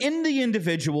 like, in the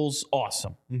individuals,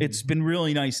 awesome. Mm-hmm. It's been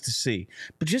really nice to see.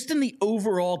 But just in the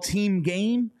overall team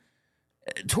game,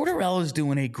 Tortorella is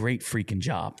doing a great freaking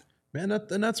job. Man,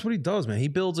 and that's what he does, man. He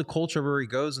builds a culture where he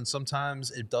goes, and sometimes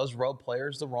it does rub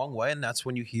players the wrong way, and that's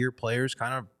when you hear players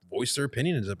kind of voice their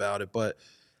opinions about it. But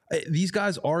these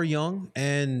guys are young,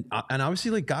 and obviously,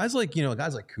 like, guys like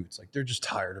Coots, like, they're just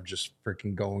tired of just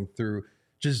freaking going through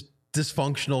just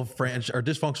dysfunctional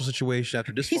situation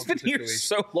after dysfunctional He's been situation. here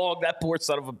so long, that poor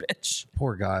son of a bitch.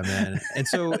 Poor guy, man. And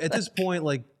so at this point,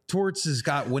 like, Torts has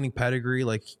got winning pedigree.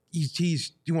 Like, he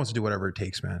wants to do whatever it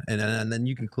takes, man. And then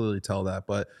you can clearly tell that.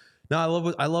 But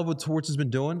no, I love what Torts has been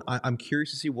doing. I'm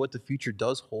curious to see what the future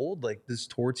does hold. Like, this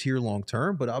Torts here long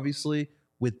term, but obviously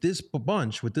with this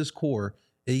bunch, with this core,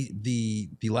 the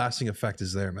lasting effect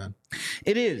is there, man.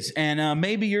 It is, and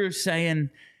maybe you're saying,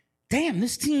 "Damn,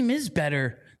 this team is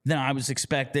better than I was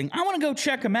expecting. I want to go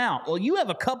check them out." Well, you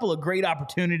have a couple of great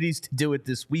opportunities to do it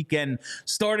this weekend,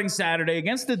 starting Saturday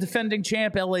against the defending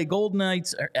champ Vegas Golden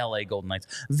Knights.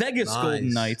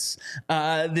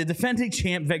 The defending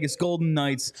champ Vegas Golden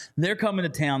Knights, they're coming to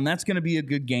town. That's going to be a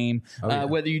good game.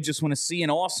 Whether you just want to see an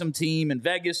awesome team in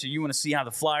Vegas or you want to see how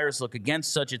the Flyers look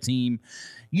against such a team,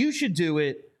 you should do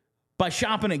it by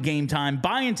shopping at Game Time.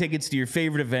 Buying tickets to your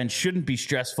favorite event shouldn't be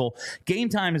stressful. Game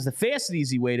Time is the fast and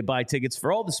easy way to buy tickets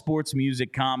for all the sports,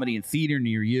 music, comedy, and theater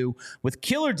near you. With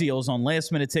killer deals on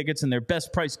last-minute tickets and their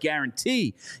best price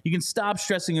guarantee, you can stop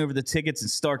stressing over the tickets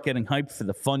and start getting hyped for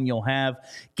the fun you'll have.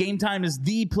 Game Time is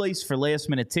the place for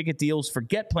last-minute ticket deals.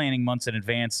 Forget planning months in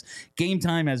advance. Game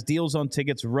Time has deals on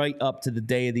tickets right up to the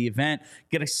day of the event.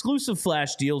 Get exclusive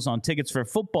flash deals on tickets for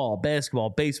football, basketball,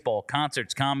 baseball,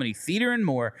 concerts, comedy, theater, and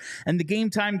more. And the Game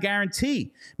Time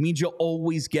guarantee means you'll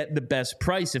always get the best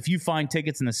price. If you find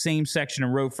tickets in the same section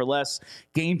and row for less,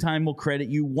 Game Time will credit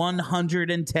you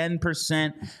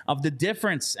 110% of the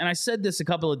difference. And I said this a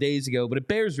couple of days ago, but it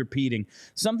bears repeating.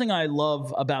 Something I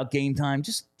love about Game Time,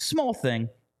 just small thing.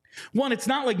 One, it's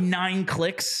not like 9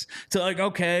 clicks to like,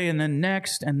 okay, and then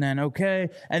next, and then okay,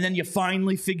 and then you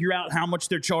finally figure out how much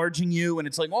they're charging you, and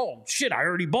it's like, oh, shit, I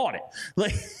already bought it.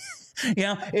 Like... You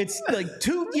know, it's like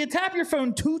you tap your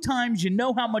phone 2 times, you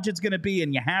know how much it's going to be,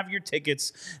 and you have your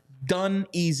tickets. Done,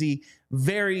 easy,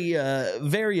 very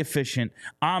efficient.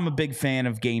 I'm a big fan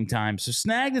of Game Time. So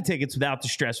snag the tickets without the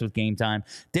stress with Game Time.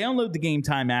 Download the Game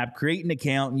Time app, create an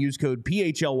account, and use code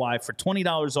PHLY for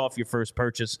 $20 off your first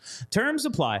purchase. Terms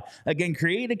apply. Again,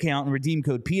 create an account and redeem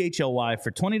code PHLY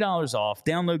for $20 off.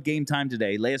 Download Game Time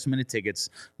today. Last minute tickets,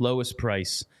 lowest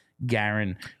price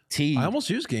guaranteed. I almost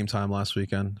used Game Time last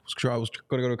weekend. I was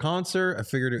going to go to a concert. I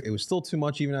figured it was still too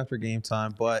much even after Game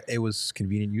Time, but it was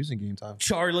convenient using Game Time.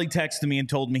 Charlie texted me and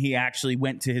told me he actually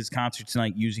went to his concert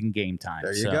tonight using Game Time.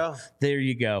 There you go. There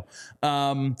you go.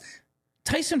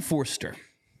 Tyson Forster.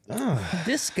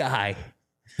 This guy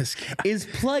is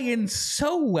playing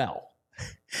so well,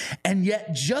 and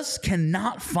yet just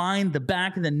cannot find the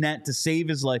back of the net to save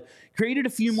his life. Created a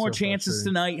few more chances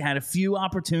tonight, had a few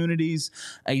opportunities.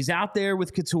 He's out there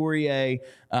with Couturier.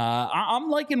 I'm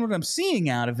liking what I'm seeing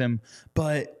out of him,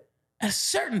 but at a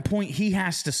certain point he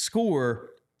has to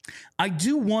score. I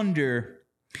do wonder,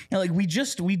 like we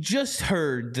just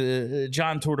heard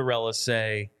John Tortorella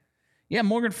say, yeah,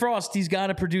 Morgan Frost, he's got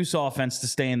to produce offense to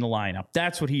stay in the lineup.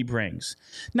 That's what he brings.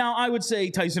 Now, I would say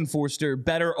Tyson Forster,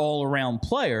 better all-around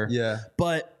player. Yeah.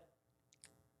 But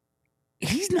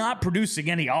he's not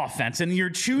producing any offense. And you're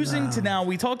choosing to now,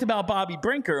 we talked about Bobby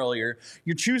Brink earlier.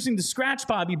 You're choosing to scratch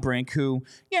Bobby Brink, who,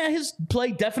 yeah, his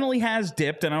play definitely has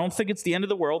dipped. And I don't think it's the end of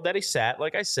the world that he sat,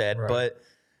 like I said. Right. But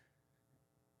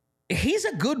he's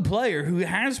a good player who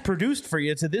has produced for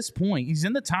you to this point. He's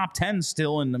in the top 10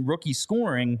 still in the rookie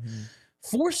scoring. Mm-hmm.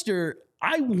 Forster,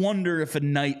 I wonder if a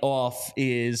night off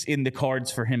is in the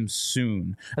cards for him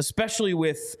soon, especially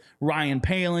with Ryan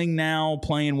Poehling now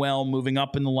playing well, moving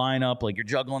up in the lineup, like you're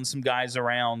juggling some guys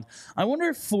around. I wonder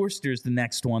if Forster's the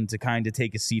next one to kind of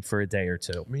take a seat for a day or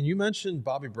two. I mean, you mentioned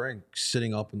Bobby Brink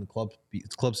sitting up in the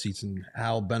club seats and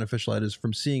how beneficial that is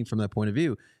from seeing from that point of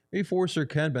view. Maybe Forster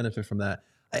can benefit from that.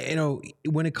 You know,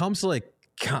 when it comes to like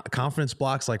confidence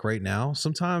blocks like right now,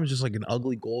 sometimes just like an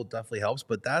ugly goal definitely helps,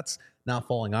 but that's not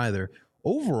falling either.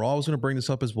 Overall, I was going to bring this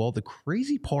up as well. The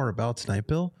crazy part about tonight,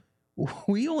 Bill,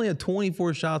 we only had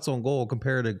 24 shots on goal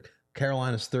compared to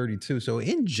Carolina's 32. So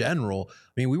in general,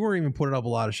 I mean, we weren't even putting up a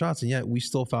lot of shots, and yet we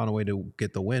still found a way to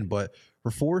get the win. But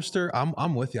for Forster,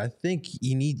 I'm with you. I think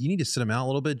you need to sit him out a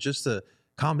little bit just to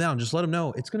calm down. Just let him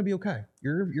know it's going to be okay.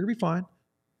 You're going to be fine.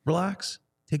 Relax.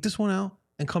 Take this one out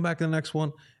and come back to the next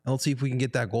one, and let's see if we can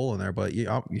get that goal in there. But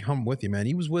yeah, I'm with you, man.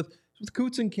 He was with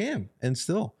Coots and Cam, and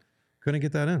still couldn't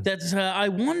get that in. That's I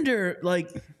wonder, like,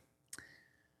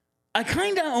 I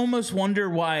kind of almost wonder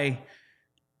why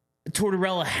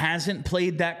Tortorella hasn't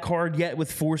played that card yet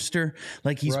with Forster.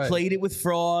 Like, he's played it with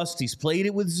Frost. He's played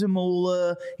it with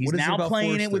Zamola. He's now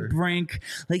playing it with Brink.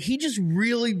 Like, he just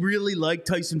really, really liked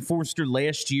Tyson Forster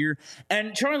last year.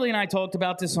 And Charlie and I talked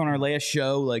about this on our last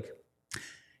show. Like,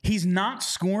 he's not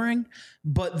scoring,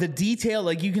 but the detail,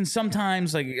 like you can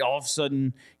sometimes, like all of a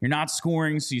sudden you're not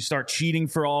scoring, so you start cheating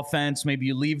for offense. Maybe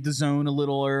you leave the zone a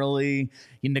little early.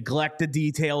 You neglect the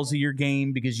details of your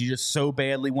game because you just so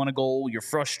badly want a goal. You're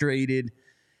frustrated.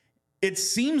 It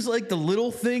seems like the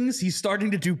little things he's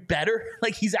starting to do better.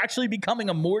 Like he's actually becoming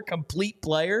a more complete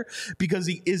player because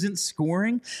he isn't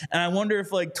scoring. And I wonder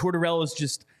if like Tortorella's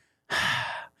just,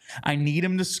 I need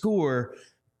him to score,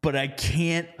 but I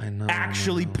can't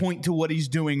actually point to what he's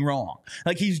doing wrong.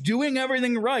 Like he's doing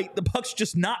everything right. The puck's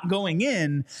just not going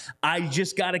in. I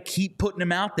just got to keep putting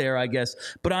him out there, I guess.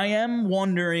 But I am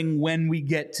wondering when we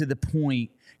get to the point,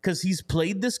 because he's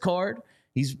played this card.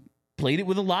 He's played it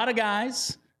with a lot of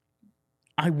guys.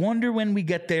 I wonder when we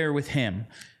get there with him.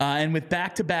 And with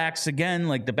back-to-backs, again,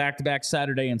 like the back-to-back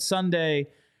Saturday and Sunday,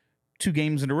 2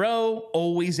 games in a row,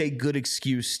 always a good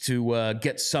excuse to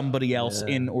get somebody else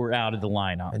in or out of the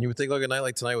lineup. And you would think like a night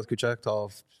like tonight with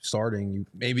Kucherov starting,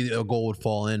 maybe a goal would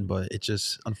fall in, but it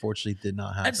just unfortunately did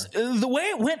not happen. The way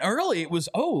it went early, it was,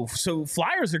 so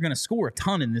Flyers are going to score a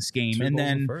ton in this game. 2 and goals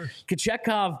then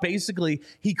first. basically,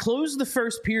 he closed the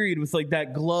first period with like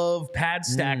that glove pad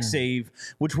stack save,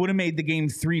 which would have made the game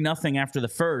 3-0 after the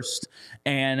first.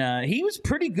 And he was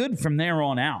pretty good from there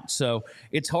on out. So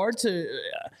it's hard to...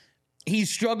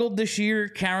 He's struggled this year.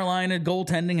 Carolina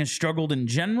goaltending has struggled in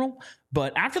general.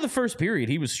 But after the first period,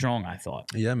 he was strong, I thought.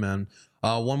 Yeah, man.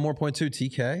 One more point too,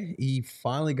 TK. He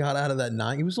finally got out of that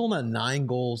 9. He was on that 9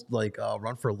 goals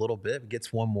run for a little bit.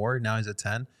 Gets one more. Now he's at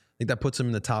 10. I think that puts him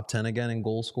in the top 10 again in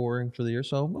goal scoring for the year.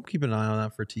 So we'll keep an eye on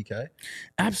that for TK.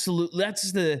 Absolutely.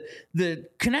 That's the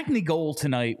Konechny goal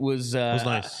tonight was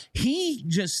nice. He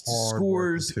just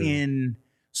scores in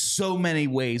so many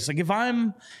ways. Like if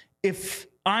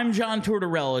I'm John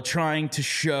Tortorella trying to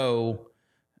show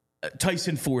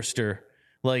Tyson Forster,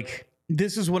 like,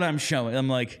 this is what I'm showing. I'm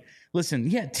like, listen,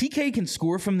 yeah, TK can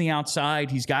score from the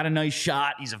outside. He's got a nice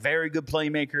shot. He's a very good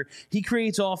playmaker. He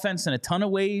creates offense in a ton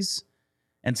of ways.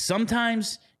 And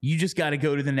sometimes you just got to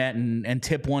go to the net and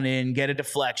tip one in, get a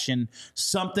deflection,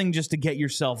 something just to get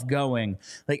yourself going.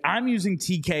 Like, I'm using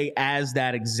TK as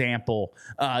that example,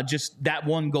 just that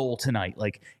one goal tonight.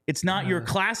 Like, it's not your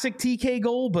classic TK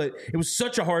goal, but it was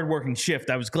such a hard-working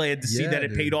shift. I was glad to see that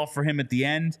it paid off for him at the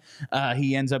end.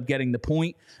 He ends up getting the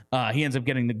point. He ends up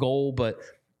getting the goal, but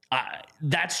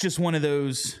that's just one of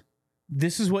those,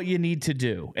 this is what you need to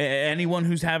do. Anyone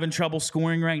who's having trouble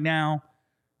scoring right now,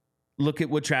 look at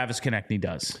what Travis Konechny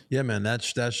does. Yeah, man, that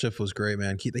shift was great,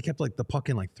 man. They kept like the puck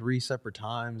in like 3 separate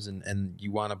times, and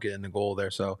you wound up getting the goal there.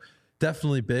 So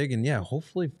definitely big, and yeah,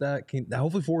 hopefully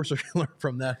hopefully Forrester can learn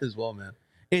from that as well, man.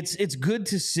 It's good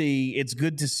to see. It's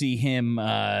good to see him.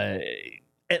 At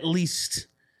least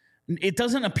it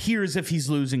doesn't appear as if he's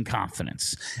losing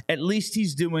confidence. At least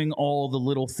he's doing all the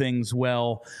little things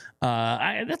well.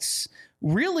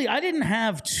 Really, I didn't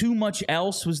have too much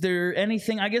else. Was there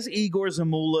anything? I guess Igor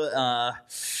Zamula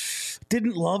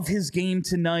didn't love his game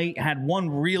tonight. Had one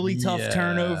really tough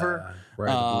turnover.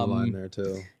 Right at the blue line there,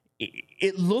 too.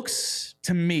 It looks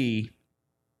to me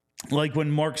like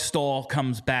when Mark Stahl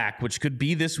comes back, which could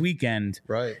be this weekend,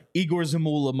 right? Igor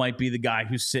Zamula might be the guy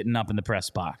who's sitting up in the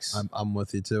press box. I'm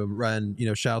with you, too. And,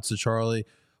 shouts to Charlie.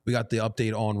 We got the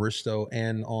update on Risto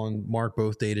and on Mark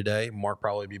both day to day. Mark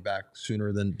probably be back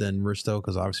sooner than Risto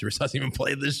because obviously Risto hasn't even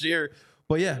played this year.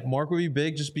 But yeah, Mark would be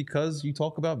big just because you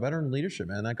talk about veteran leadership,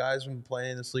 man. That guy's been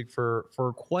playing this league for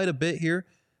quite a bit here.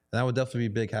 And that would definitely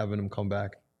be big having him come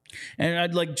back. And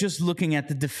I'd like just looking at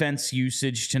the defense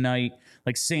usage tonight,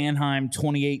 like Sanheim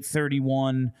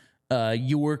 28-31,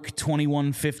 York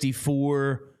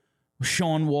 21-54,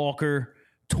 Sean Walker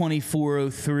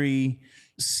 24-03.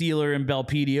 Sealer and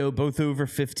Belpedio, both over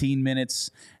 15 minutes.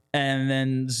 And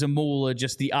then Zamula,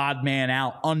 just the odd man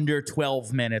out, under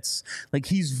 12 minutes. Like,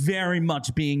 he's very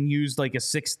much being used like a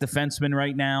 6th defenseman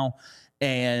right now.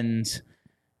 And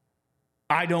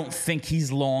I don't think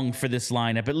he's long for this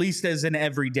lineup, at least as an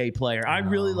everyday player. I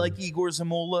really like Igor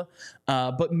Zamula,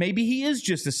 but maybe he is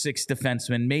just a 6th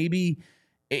defenseman. Maybe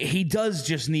he does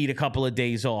just need a couple of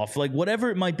days off, like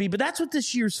whatever it might be. But that's what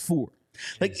this year's for.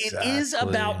 Like, exactly. It is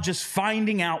about just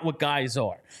finding out what guys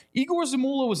are. Igor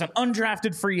Zamula was an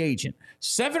undrafted free agent.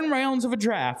 7 rounds of a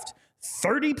draft,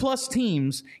 30-plus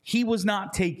teams, he was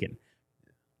not taken.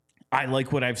 I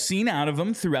like what I've seen out of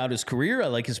him throughout his career. I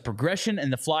like his progression,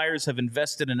 and the Flyers have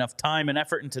invested enough time and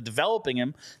effort into developing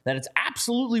him that it's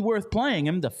absolutely worth playing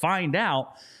him to find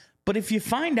out. But if you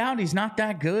find out he's not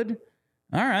that good,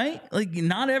 all right, like,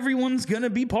 not everyone's going to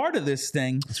be part of this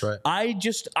thing. That's right. I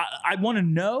want to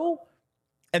know.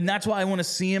 And that's why I want to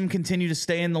see him continue to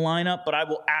stay in the lineup, but I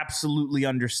will absolutely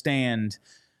understand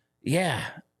yeah,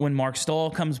 when Mark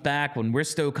Stahl comes back, when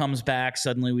Risto comes back,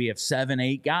 suddenly we have 7,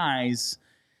 8 guys.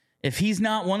 If he's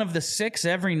not one of the 6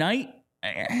 every night,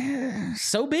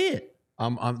 so be it.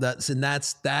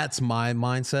 That's my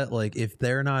mindset. Like, if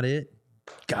they're not it,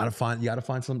 you gotta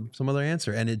find some other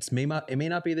answer. And it may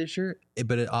not be this year,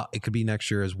 but it could be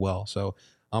next year as well. So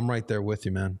I'm right there with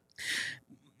you, man.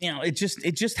 It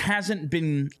just hasn't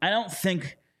been. I don't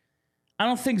think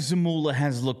Zamula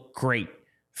has looked great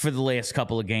for the last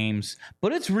couple of games,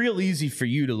 but it's real easy for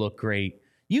you to look great.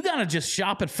 You got to just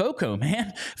shop at FOCO,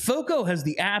 man. FOCO has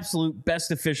the absolute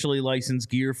best officially licensed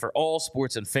gear for all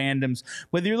sports and fandoms.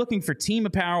 Whether you're looking for team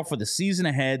apparel for the season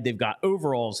ahead, they've got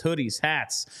overalls, hoodies,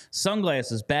 hats,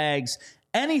 sunglasses, bags,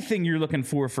 anything you're looking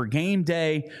for game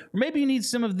day. Or maybe you need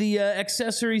some of the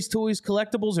accessories, toys,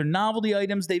 collectibles, or novelty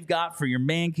items they've got for your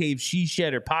man cave, she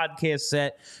shed, or podcast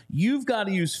set. You've got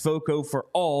to use FOCO for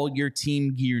all your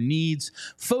team gear needs.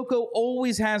 FOCO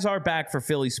always has our back for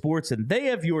Philly sports, and they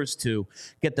have yours too.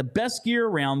 Get the best gear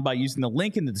around by using the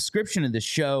link in the description of the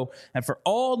show. And for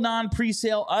all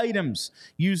non-presale items,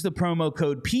 use the promo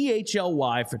code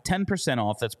PHLY for 10%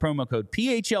 off. That's promo code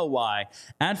PHLY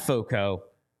at FOCO.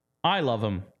 I love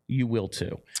them. You will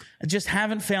too. I just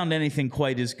haven't found anything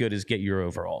quite as good as Get Your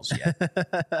Overalls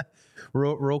yet.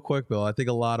 Real quick, Bill. I think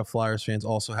a lot of Flyers fans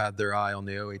also had their eye on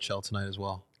the OHL tonight as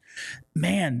well.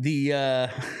 Man, the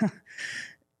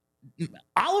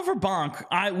Oliver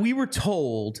Bonk, we were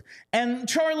told, and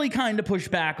Charlie kind of pushed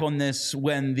back on this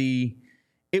when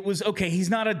it was, okay,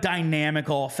 he's not a dynamic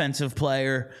offensive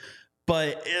player,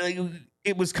 but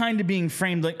it was kind of being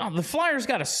framed like, oh, the Flyers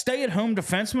got a stay-at-home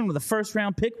defenseman with a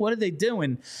first-round pick. What are they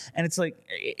doing? And it's like,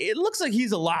 it looks like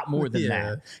he's a lot more than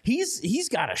that. He's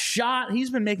got a shot. He's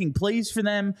been making plays for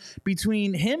them.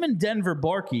 Between him and Denver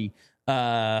Barkey,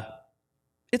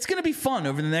 it's going to be fun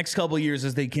over the next couple of years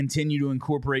as they continue to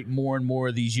incorporate more and more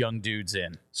of these young dudes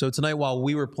in. So tonight, while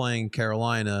we were playing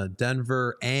Carolina,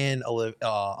 Denver and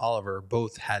Oliver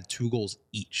both had 2 goals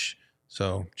each.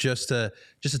 So just to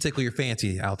tickle your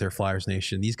fancy out there, Flyers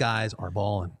Nation, these guys are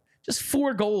balling. Just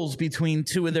 4 goals between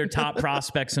 2 of their top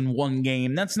prospects in one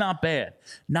game. That's not bad.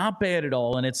 Not bad at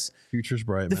all. And future's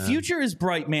bright, the man. future is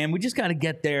bright, man. We just got to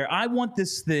get there. I want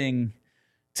this thing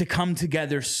to come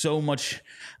together so much.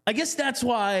 I guess that's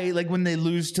why, like, when they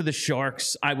lose to the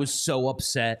Sharks, I was so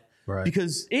upset. Right.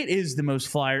 Because it is the most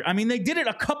Flyer. I mean, they did it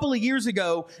a couple of years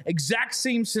ago, exact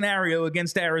same scenario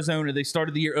against Arizona. They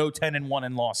started the year 0-10-1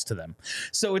 and lost to them.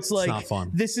 So it's like, not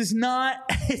fun. It's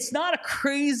not a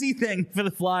crazy thing for the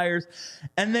Flyers.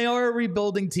 And they are a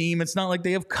rebuilding team. It's not like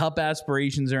they have cup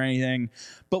aspirations or anything.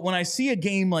 But when I see a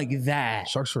game like that.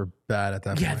 Sharks were bad at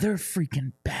that point. Yeah, they're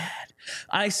freaking bad.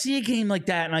 I see a game like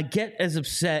that and I get as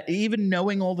upset, even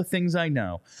knowing all the things I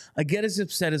know. I get as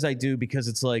upset as I do because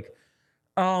it's like,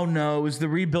 oh no, is the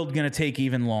rebuild going to take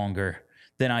even longer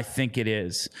than I think it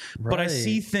is? Right. But I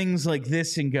see things like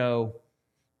this and go,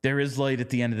 there is light at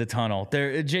the end of the tunnel.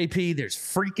 JP, there's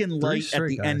freaking light at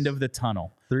the end of the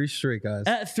tunnel. 3 straight, guys.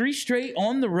 3 straight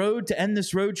on the road to end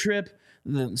this road trip.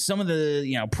 Some of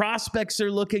the prospects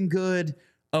are looking good.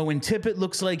 Owen Tippett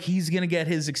looks like he's going to get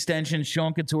his extension.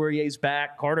 Sean Couturier's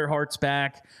back. Carter Hart's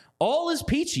back. All is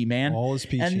peachy, man. All is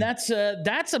peachy. And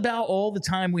that's about all the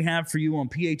time we have for you on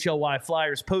PHLY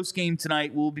Flyers postgame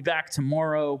tonight. We'll be back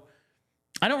tomorrow.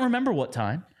 I don't remember what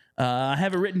time. I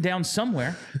have it written down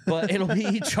somewhere, but it'll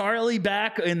be Charlie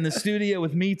back in the studio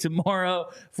with me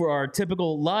tomorrow for our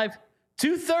typical live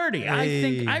 2:30.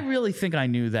 Hey. I really think I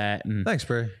knew that. And thanks,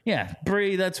 Bree. Yeah,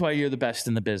 Bree, that's why you're the best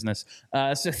in the business.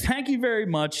 So thank you very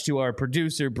much to our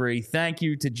producer, Bree. Thank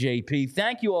you to JP.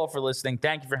 Thank you all for listening.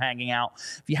 Thank you for hanging out.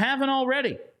 If you haven't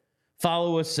already,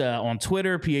 follow us on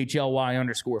Twitter,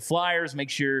 PHLY_Flyers.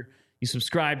 Make sure you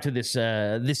subscribe to this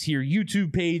here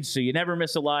YouTube page so you never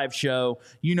miss a live show.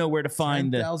 You know where to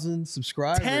find 10,000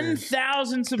 subscribers.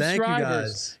 10,000 subscribers. Thank you,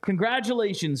 guys.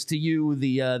 Congratulations to you,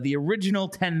 the original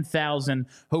 10,000.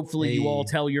 Hopefully you all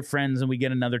tell your friends and we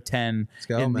get another 10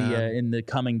 in the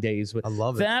coming days. I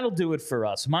love it. That'll do it for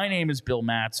us. My name is Bill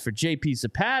Matz for JP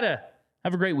Zapata.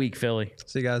 Have a great week, Philly.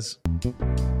 See you guys. We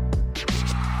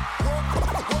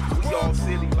all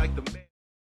silly like the